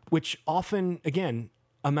 which often, again,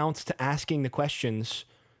 amounts to asking the questions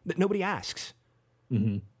that nobody asks.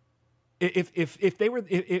 Mm-hmm.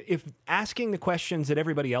 If asking the questions that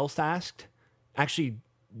everybody else asked actually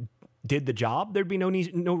did the job, there'd be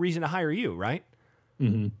no reason to hire you, right?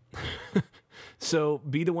 Mm-hmm. So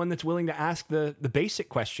be the one that's willing to ask the basic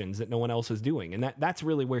questions that no one else is doing. And that's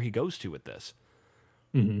really where he goes to with this.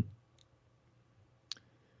 Mm-hmm.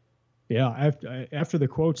 Yeah. After the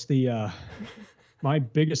quotes, my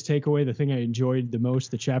biggest takeaway, the thing I enjoyed the most,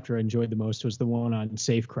 the chapter I enjoyed the most was the one on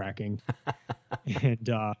safe cracking. And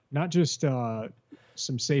not just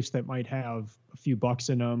some safes that might have a few bucks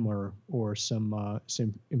in them or some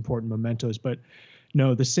important mementos, but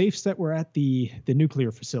no, the safes that were at the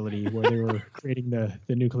nuclear facility where they were creating the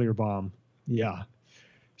nuclear bomb. Yeah.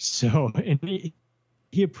 So, and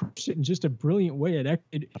he approached it in just a brilliant way.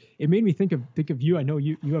 It made me think of you. I know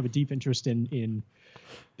you have a deep interest in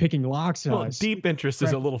picking locks. Well, deep interest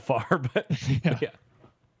is a little far, but yeah.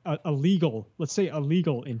 Let's say a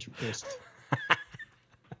legal interest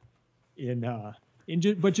in that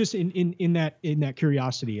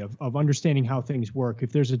curiosity of understanding how things work.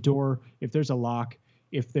 If there's a door, if there's a lock,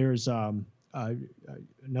 if there's another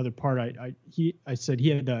part, I said he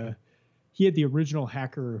had the original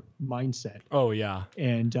hacker mindset. Oh yeah.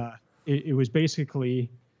 And it was basically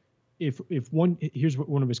here's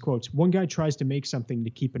one of his quotes: one guy tries to make something to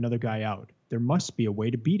keep another guy out, there must be a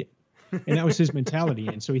way to beat it. And that was his mentality.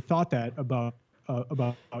 And so he thought that about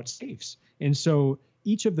safes. And so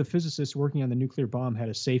each of the physicists working on the nuclear bomb had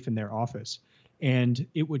a safe in their office, and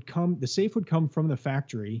the safe would come from the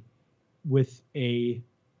factory with a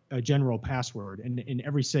general password, and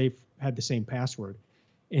every safe had the same password.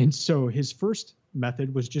 And so his first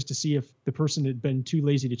method was just to see if the person had been too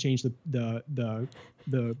lazy to change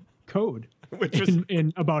the code,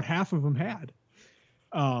 and about half of them had.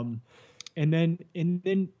 And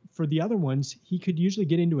then for the other ones, he could usually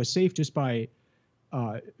get into a safe just by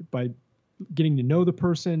getting to know the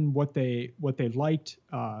person, what they liked,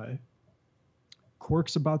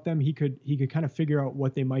 quirks about them. He could kind of figure out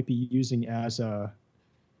what they might be using as a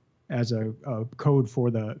code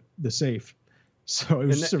for the safe. So it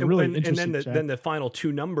was just a really interesting. And then the final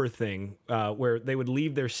 2-number thing, where they would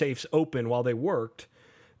leave their safes open while they worked.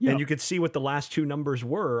 Yeah. And you could see what the last 2 numbers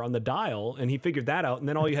were on the dial, and he figured that out. And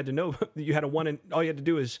then all you had to know, you had all you had to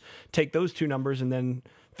do is take those 2 numbers and then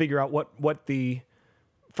figure out what the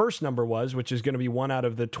first number was, which is going to be 1 out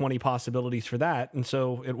of the 20 possibilities for that. And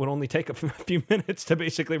so it would only take a few minutes to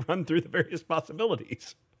basically run through the various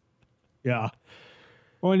possibilities. Yeah.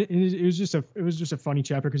 Well, and it was just a funny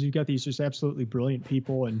chapter because you've got these just absolutely brilliant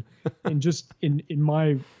people, and just in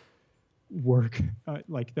my work,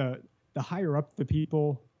 like the higher up the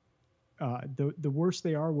people, the worse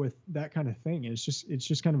they are with that kind of thing. It's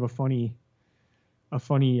just kind of a funny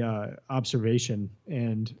observation,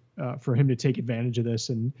 and for him to take advantage of this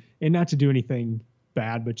and not to do anything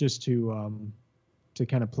bad, but just to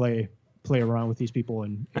kind of play around with these people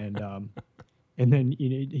and then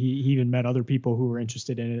he even met other people who were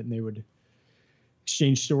interested in it, and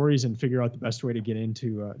exchange stories and figure out the best way to get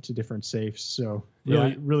into to different safes. So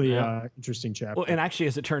really interesting chapter. Well, and actually,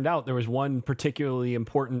 as it turned out, there was one particularly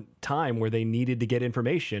important time where they needed to get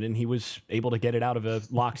information, and he was able to get it out of a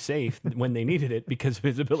locked safe when they needed it because of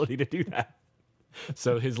his ability to do that.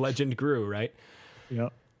 So his legend grew, right? Yeah.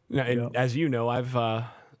 And as you know, I've on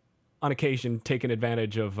occasion taken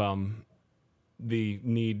advantage of the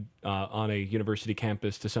need on a university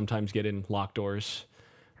campus to sometimes get in locked doors.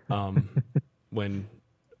 When,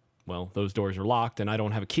 well, those doors are locked and I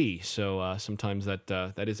don't have a key. So sometimes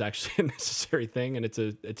that is actually a necessary thing, and it's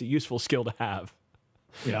a useful skill to have.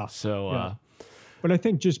 Yeah. So, but I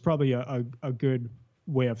think just probably a good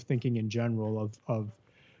way of thinking in general of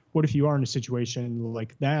what if you are in a situation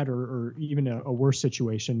like that, or even a worse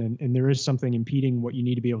situation, and there is something impeding what you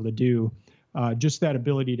need to be able to do. Just that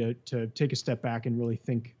ability to take a step back and really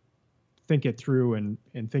think it through and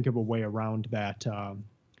think of a way around that.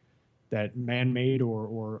 That man-made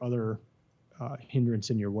or other hindrance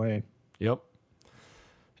in your way. Yep.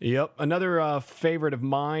 Another favorite of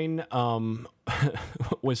mine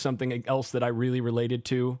was something else that I really related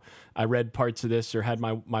to. I read parts of this, or had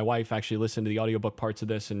my wife actually listen to the audiobook parts of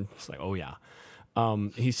this, and it's like, oh yeah.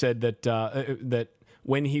 He said that that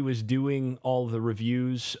when he was doing all the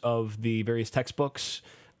reviews of the various textbooks,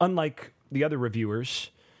 unlike the other reviewers,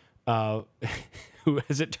 who,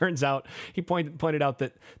 as it turns out, he pointed out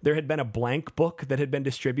that there had been a blank book that had been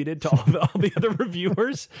distributed to all the other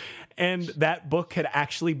reviewers, and that book had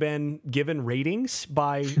actually been given ratings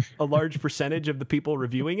by a large percentage of the people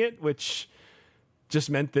reviewing it, which just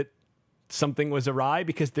meant that something was awry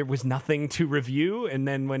because there was nothing to review. And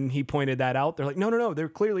then when he pointed that out, they're like, no, there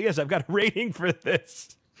clearly is. I've got a rating for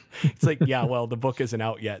this. It's like, yeah, well, the book isn't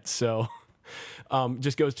out yet. So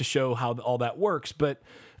just goes to show how all that works. But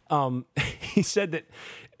he said that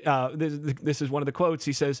this is one of the quotes.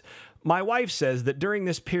 He says, "My wife says that during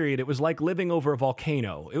this period, it was like living over a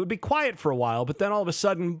volcano. It would be quiet for a while, but then all of a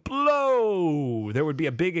sudden, blow! There would be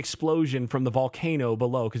a big explosion from the volcano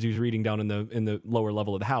below," because he was reading down in the lower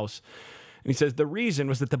level of the house. And he says the reason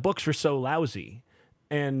was that the books were so lousy.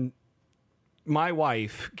 And my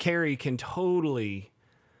wife, Carrie, can totally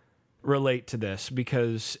relate to this,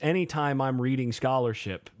 because anytime I'm reading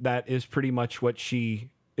scholarship, that is pretty much what she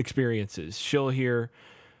experiences. She'll hear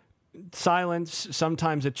silence,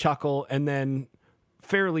 sometimes a chuckle, and then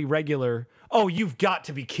fairly regular, "Oh, you've got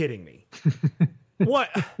to be kidding me." What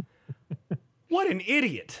an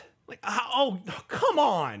idiot. Like, oh, come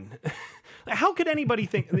on. How could anybody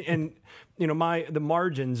think? And you know, the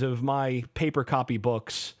margins of my paper copy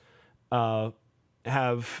books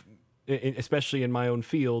have, especially in my own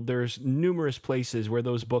field, there's numerous places where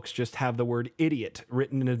those books just have the word idiot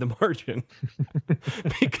written into the margin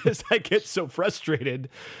because I get so frustrated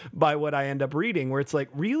by what I end up reading, where it's like,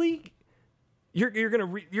 really? You're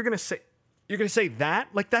going to say that?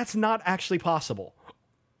 Like, that's not actually possible.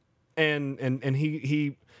 And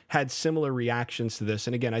he had similar reactions to this.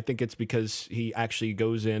 And again, I think it's because he actually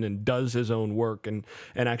goes in and does his own work and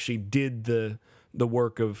actually did the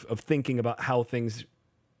work of thinking about how things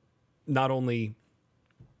not only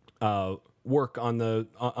work on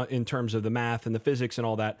in terms of the math and the physics and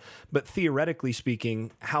all that, but theoretically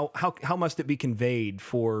speaking, how must it be conveyed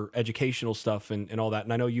for educational stuff and all that?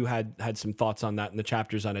 And I know you had some thoughts on that in the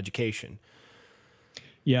chapters on education.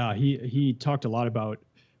 Yeah, he talked a lot about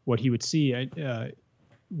what he would see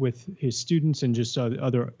with his students and just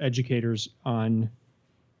other educators on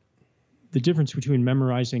the difference between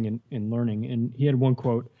memorizing and learning. And he had one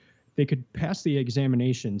quote: "They could pass the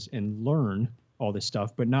examinations and learn all this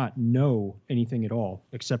stuff, but not know anything at all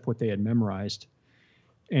except what they had memorized."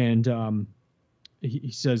 And he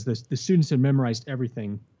says this: the students had memorized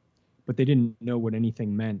everything, but they didn't know what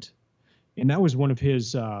anything meant. And that was one of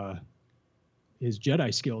his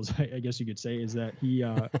Jedi skills, I guess you could say, is that he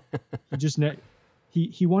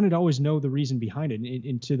wanted to always know the reason behind it,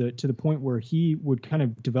 and to the point where he would kind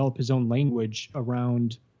of develop his own language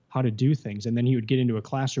around how to do things. And then he would get into a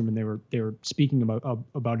classroom and they were speaking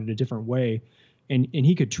about it a different way. And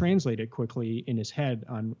he could translate it quickly in his head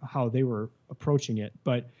on how they were approaching it.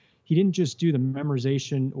 But he didn't just do the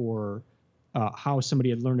memorization or how somebody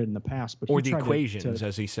had learned it in the past, but or the equations,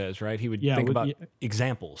 as he says, right? He would think about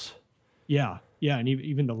examples. Yeah. And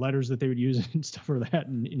even the letters that they would use and stuff for that.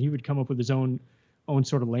 And he would come up with his own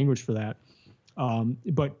sort of language for that.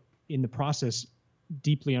 But in the process,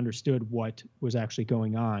 deeply understood what was actually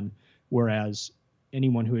going on, whereas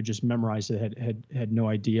anyone who had just memorized it had no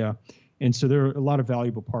idea. And so there are a lot of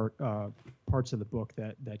valuable parts of the book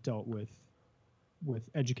that dealt with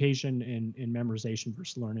education and memorization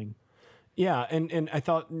versus learning. Yeah, and I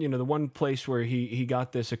thought, the one place where he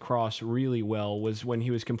got this across really well was when he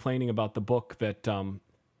was complaining about the book that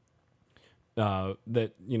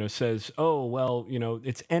says, oh, well,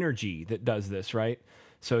 it's energy that does this, right?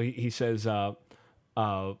 So he says, as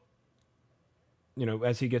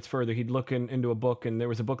he gets further, he'd look into a book, and there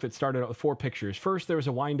was a book that started out with 4 pictures. First, there was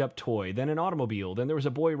a wind-up toy, then an automobile, then there was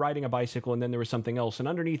a boy riding a bicycle, and then there was something else. And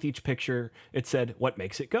underneath each picture, it said, what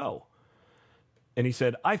makes it go? And he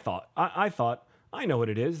said, I thought, I know what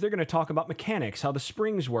it is. They're going to talk about mechanics, how the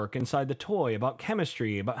springs work inside the toy, about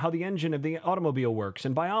chemistry, about how the engine of the automobile works,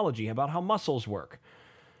 and biology, about how muscles work.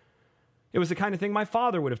 It was the kind of thing my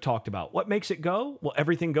father would have talked about. What makes it go? Well,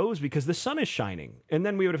 everything goes because the sun is shining. And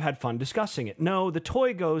then we would have had fun discussing it. No, the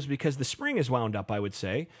toy goes because the spring is wound up, I would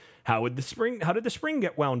say. How did the spring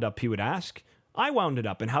get wound up, he would ask. I wound it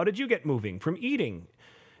up. And how did you get moving? From eating.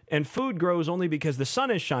 And food grows only because the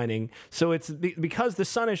sun is shining. So it's because the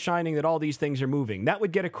sun is shining that all these things are moving. That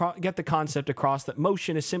would get the concept across that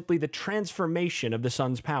motion is simply the transformation of the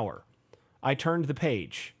sun's power. I turned the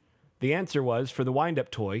page. The answer was, for the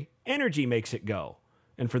wind-up toy, energy makes it go.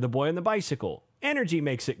 And for the boy on the bicycle, energy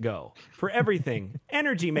makes it go. For everything,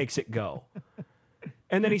 energy makes it go.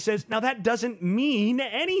 And then he says, now that doesn't mean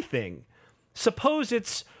anything. Suppose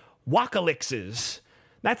it's wakalixes.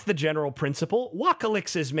 That's the general principle.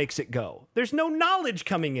 Wakalixes makes it go. There's no knowledge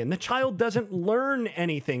coming in. The child doesn't learn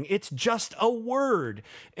anything. It's just a word.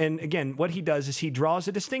 And again, what he does is he draws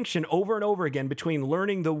a distinction over and over again between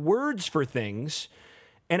learning the words for things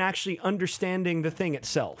and actually understanding the thing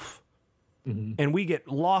itself. Mm-hmm. And we get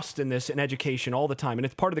lost in this in education all the time. And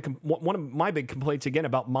it's part of one of my big complaints, again,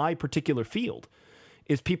 about my particular field,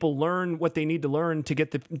 is people learn what they need to learn to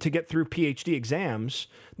get through PhD exams.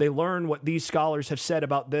 They learn what these scholars have said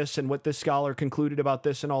about this and what this scholar concluded about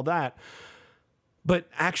this and all that. But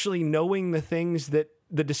actually knowing the things that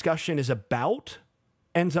the discussion is about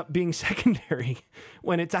ends up being secondary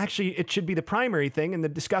when it should be the primary thing, and the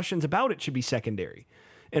discussions about it should be secondary.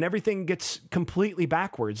 And everything gets completely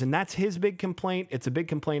backwards. And that's his big complaint. It's a big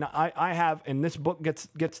complaint I have, and this book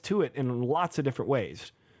gets to it in lots of different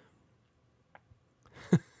ways.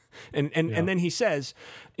 And then he says,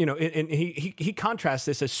 and he contrasts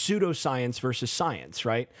this as pseudoscience versus science,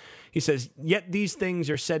 right? He says, yet these things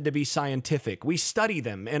are said to be scientific. We study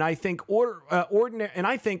them, and I think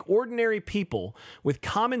ordinary people with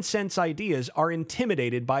common sense ideas are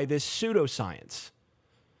intimidated by this pseudoscience.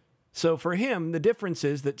 So for him, the difference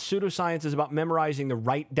is that pseudoscience is about memorizing the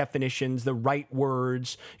right definitions, the right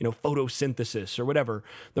words, photosynthesis or whatever,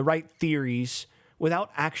 the right theories,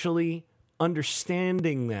 without actually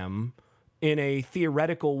understanding them in a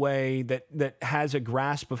theoretical way that has a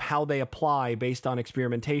grasp of how they apply based on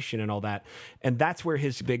experimentation and all that. And that's where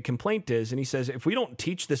his big complaint is. And he says, if we don't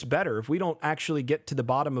teach this better, if we don't actually get to the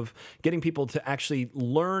bottom of getting people to actually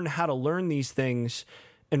learn how to learn these things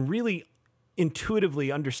and really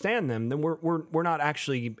intuitively understand them, then we're not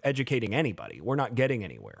actually educating anybody. We're not getting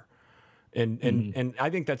anywhere. And I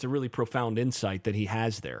think that's a really profound insight that he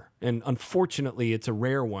has there. And unfortunately, it's a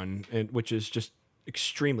rare one, which is just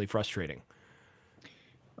extremely frustrating.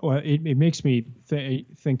 Well, it makes me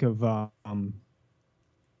think of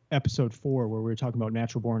episode 4, where we were talking about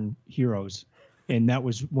natural born heroes. And that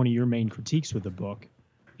was one of your main critiques with the book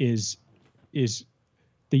is the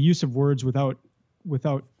use of words without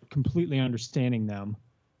completely understanding them,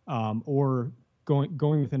 or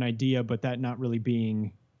going with an idea, but that not really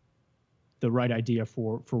being the right idea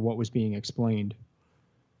for what was being explained.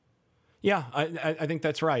 Yeah, I think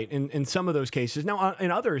that's right. In some of those cases. Now,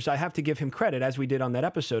 in others, I have to give him credit, as we did on that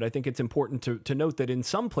episode. I think it's important to note that in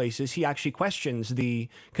some places, he actually questions the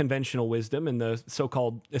conventional wisdom and the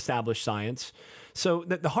so-called established science. So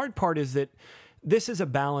the hard part is that this is a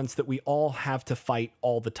balance that we all have to fight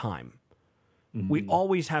all the time. Mm-hmm. We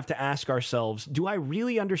always have to ask ourselves, do I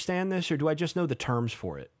really understand this, or do I just know the terms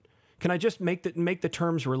for it? Can I just make the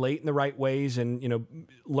terms relate in the right ways and,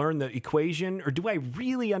 learn the equation? Or do I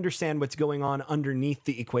really understand what's going on underneath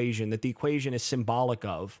the equation, that the equation is symbolic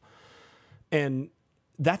of? And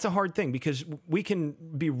that's a hard thing, because we can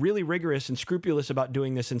be really rigorous and scrupulous about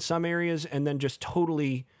doing this in some areas and then just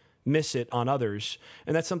totally miss it on others.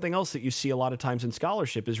 And that's something else that you see a lot of times in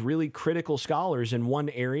scholarship, is really critical scholars in one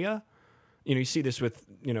area. You see this with,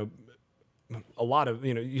 a lot of,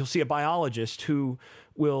 you'll see a biologist who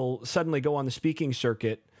will suddenly go on the speaking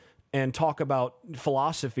circuit and talk about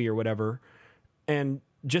philosophy or whatever. And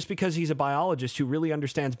just because he's a biologist who really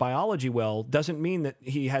understands biology well doesn't mean that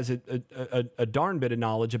he has a darn bit of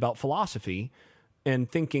knowledge about philosophy and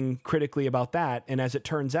thinking critically about that. And as it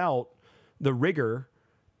turns out, the rigor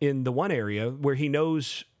in the one area where he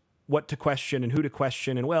knows what to question and who to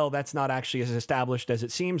question, and well, that's not actually as established as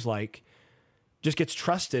it seems like, just gets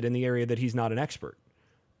trusted in the area that he's not an expert.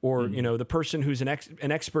 Or, you know, the person who's an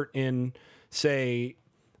expert in, say,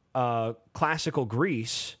 classical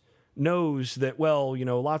Greece knows that, well, you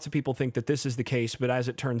know, lots of people think that this is the case, but as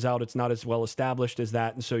it turns out, it's not as well established as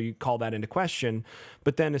that. And so you call that into question.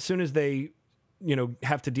 But then as soon as they, you know,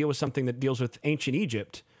 have to deal with something that deals with ancient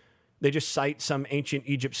Egypt, they just cite some ancient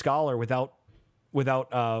Egypt scholar without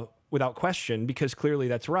question, because clearly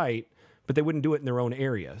that's right, but they wouldn't do it in their own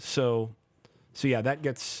area. So yeah, that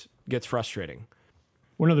gets frustrating.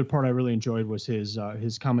 One other part I really enjoyed was his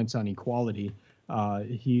comments on equality.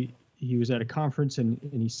 He was at a conference and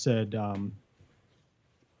he said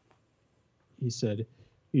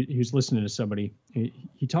he was listening to somebody.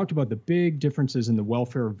 He talked about the big differences in the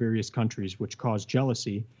welfare of various countries, which cause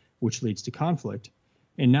jealousy, which leads to conflict.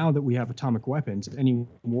 And now that we have atomic weapons, any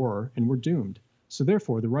war, and we're doomed. So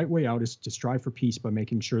therefore, the right way out is to strive for peace by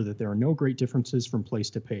making sure that there are no great differences from place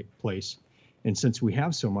to place. And since we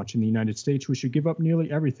have so much in the United States, we should give up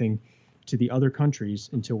nearly everything to the other countries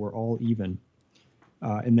until we're all even.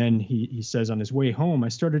 And then he says on his way home, I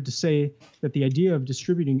started to say that the idea of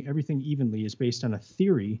distributing everything evenly is based on a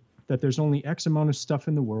theory that there's only X amount of stuff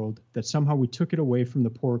in the world, that somehow we took it away from the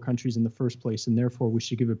poorer countries in the first place, and therefore we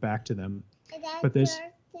should give it back to them. But this,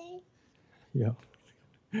 yeah.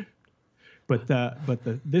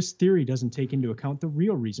 This theory doesn't take into account the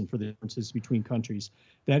real reason for the differences between countries.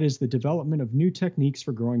 That is the development of new techniques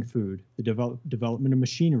for growing food, the development of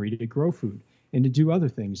machinery to grow food and to do other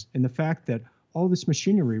things, and the fact that all this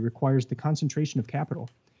machinery requires the concentration of capital.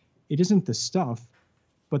 It isn't the stuff,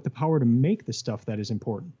 but the power to make the stuff that is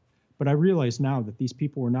important. But I realize now that these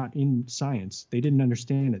people were not in science. They didn't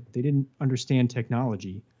understand it. They didn't understand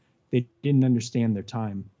technology. They didn't understand their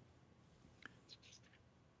time.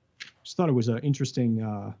 Just thought it was an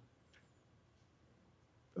interesting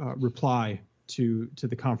reply to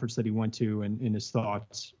the conference that he went to, and in his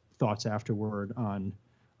thoughts afterward on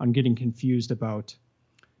getting confused about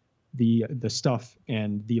the stuff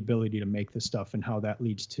and the ability to make the stuff, and how that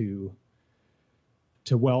leads to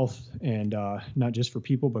wealth, and not just for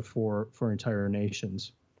people, but for entire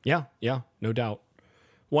nations. Yeah, no doubt.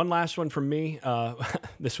 One last one from me.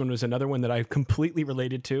 This one was another one that I completely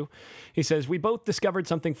related to. He says, we both discovered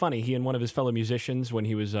something funny, he and one of his fellow musicians, when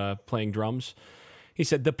he was playing drums. He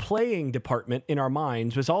said, the playing department in our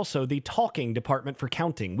minds was also the talking department for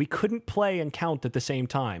counting. We couldn't play and count at the same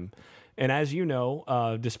time. And as you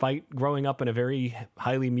know, despite growing up in a very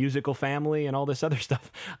highly musical family and all this other stuff,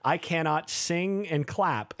 I cannot sing and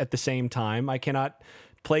clap at the same time. I cannot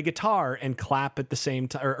play guitar and clap at the same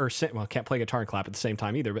time, or sing. Well, can't play guitar and clap at the same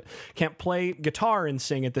time either, but can't play guitar and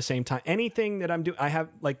sing at the same time. Anything that I'm doing, I have,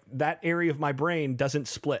 like, that area of my brain doesn't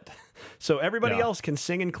split. So everybody else can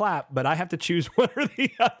sing and clap, but I have to choose one or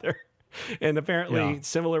the other. And apparently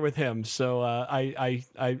similar with him. So I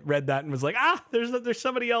read that and was like, there's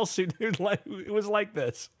somebody else who was like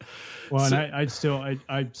this. Well, so, and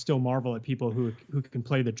I still marvel at people who can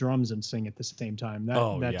play the drums and sing at the same time.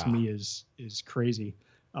 That to me is crazy.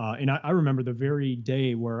 And I remember the very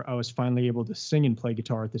day where I was finally able to sing and play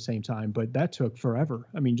guitar at the same time, but that took forever.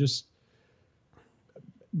 I mean, just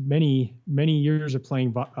many years of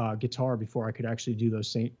playing guitar before I could actually do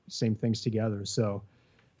those same things together. So.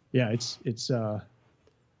 Yeah, I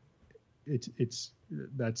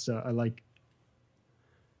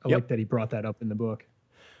like that he brought that up in the book.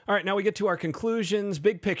 All right, now we get to our conclusions,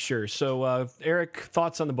 big picture. So, Erik,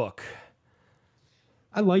 thoughts on the book?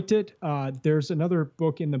 I liked it. There's another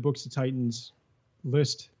book in the Books of Titans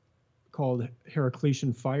list called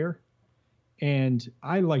Heraclitean Fire, and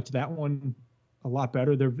I liked that one a lot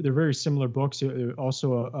better. They're very similar books.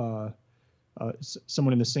 Also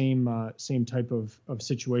someone in the same type of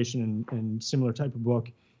situation and similar type of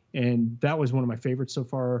book, and that was one of my favorites so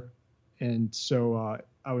far. And so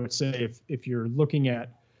I would say if you're looking at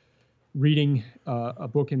reading a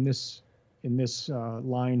book in this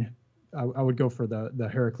line, I would go for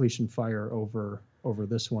the Heraclitean Fire over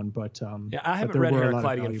this one. But I haven't read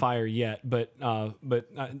Heraclitean Fire yet, but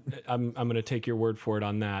I'm going to take your word for it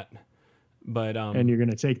on that. But and you're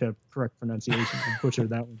going to take the correct pronunciation and butcher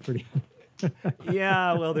that one pretty.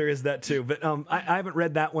 Yeah, well, there is that too. But I haven't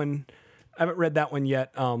read that one. I haven't read that one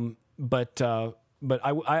yet. But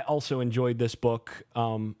I also enjoyed this book.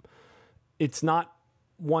 It's not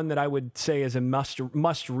one that I would say is a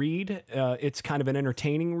must read. It's kind of an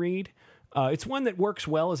entertaining read. It's one that works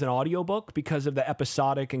well as an audiobook because of the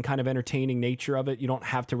episodic and kind of entertaining nature of it. You don't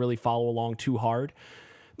have to really follow along too hard.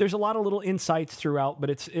 There's a lot of little insights throughout, but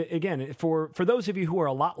it's, again, for those of you who are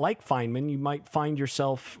a lot like Feynman, you might find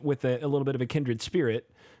yourself with a little bit of a kindred spirit.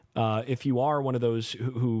 if you are one of those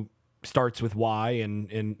who starts with why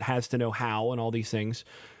and has to know how and all these things.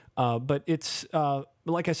 But it's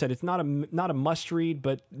like I said, it's not a must read,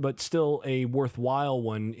 but still a worthwhile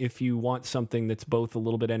one if you want something that's both a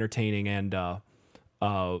little bit entertaining and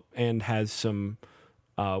has some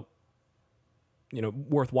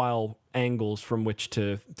worthwhile angles from which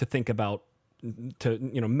to think about,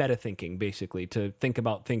 meta thinking, basically, to think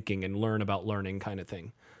about thinking and learn about learning kind of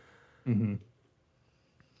thing. Mm-hmm.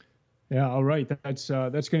 Yeah, all right. That's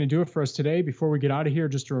going to do it for us today. Before we get out of here,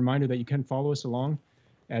 just a reminder that you can follow us along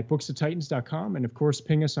at booksoftitans.com, and of course,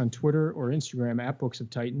 ping us on Twitter or Instagram at Books of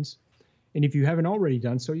Titans. And if you haven't already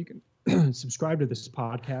done so, you can subscribe to this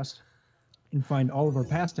podcast and find all of our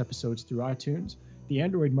past episodes through iTunes, the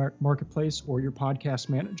Android marketplace, or your podcast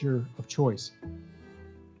manager of choice.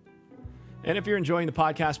 And if you're enjoying the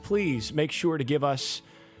podcast, please make sure to give us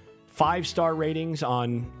 5-star ratings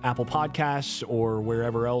on Apple Podcasts or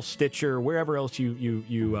wherever else, Stitcher, wherever else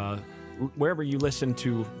wherever you listen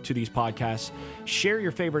to these podcasts. Share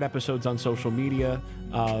your favorite episodes on social media.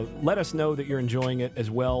 Let us know that you're enjoying it as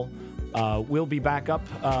well. We'll be back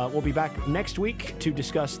next week to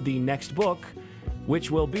discuss the next book, which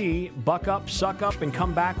will be Buck Up, Suck Up, and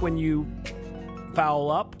Come Back When You Foul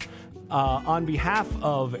Up. On behalf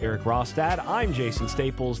of Erik Rostad, I'm Jason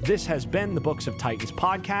Staples. This has been the Books of Titans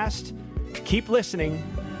podcast. Keep listening,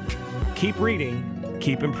 keep reading,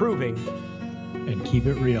 keep improving, and keep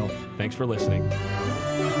it real. Thanks for listening.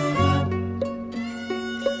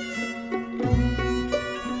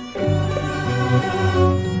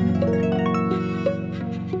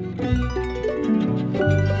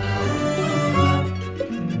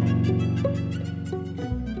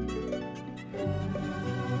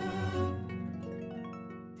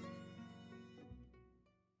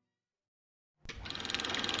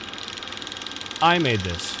 I made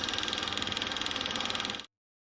this.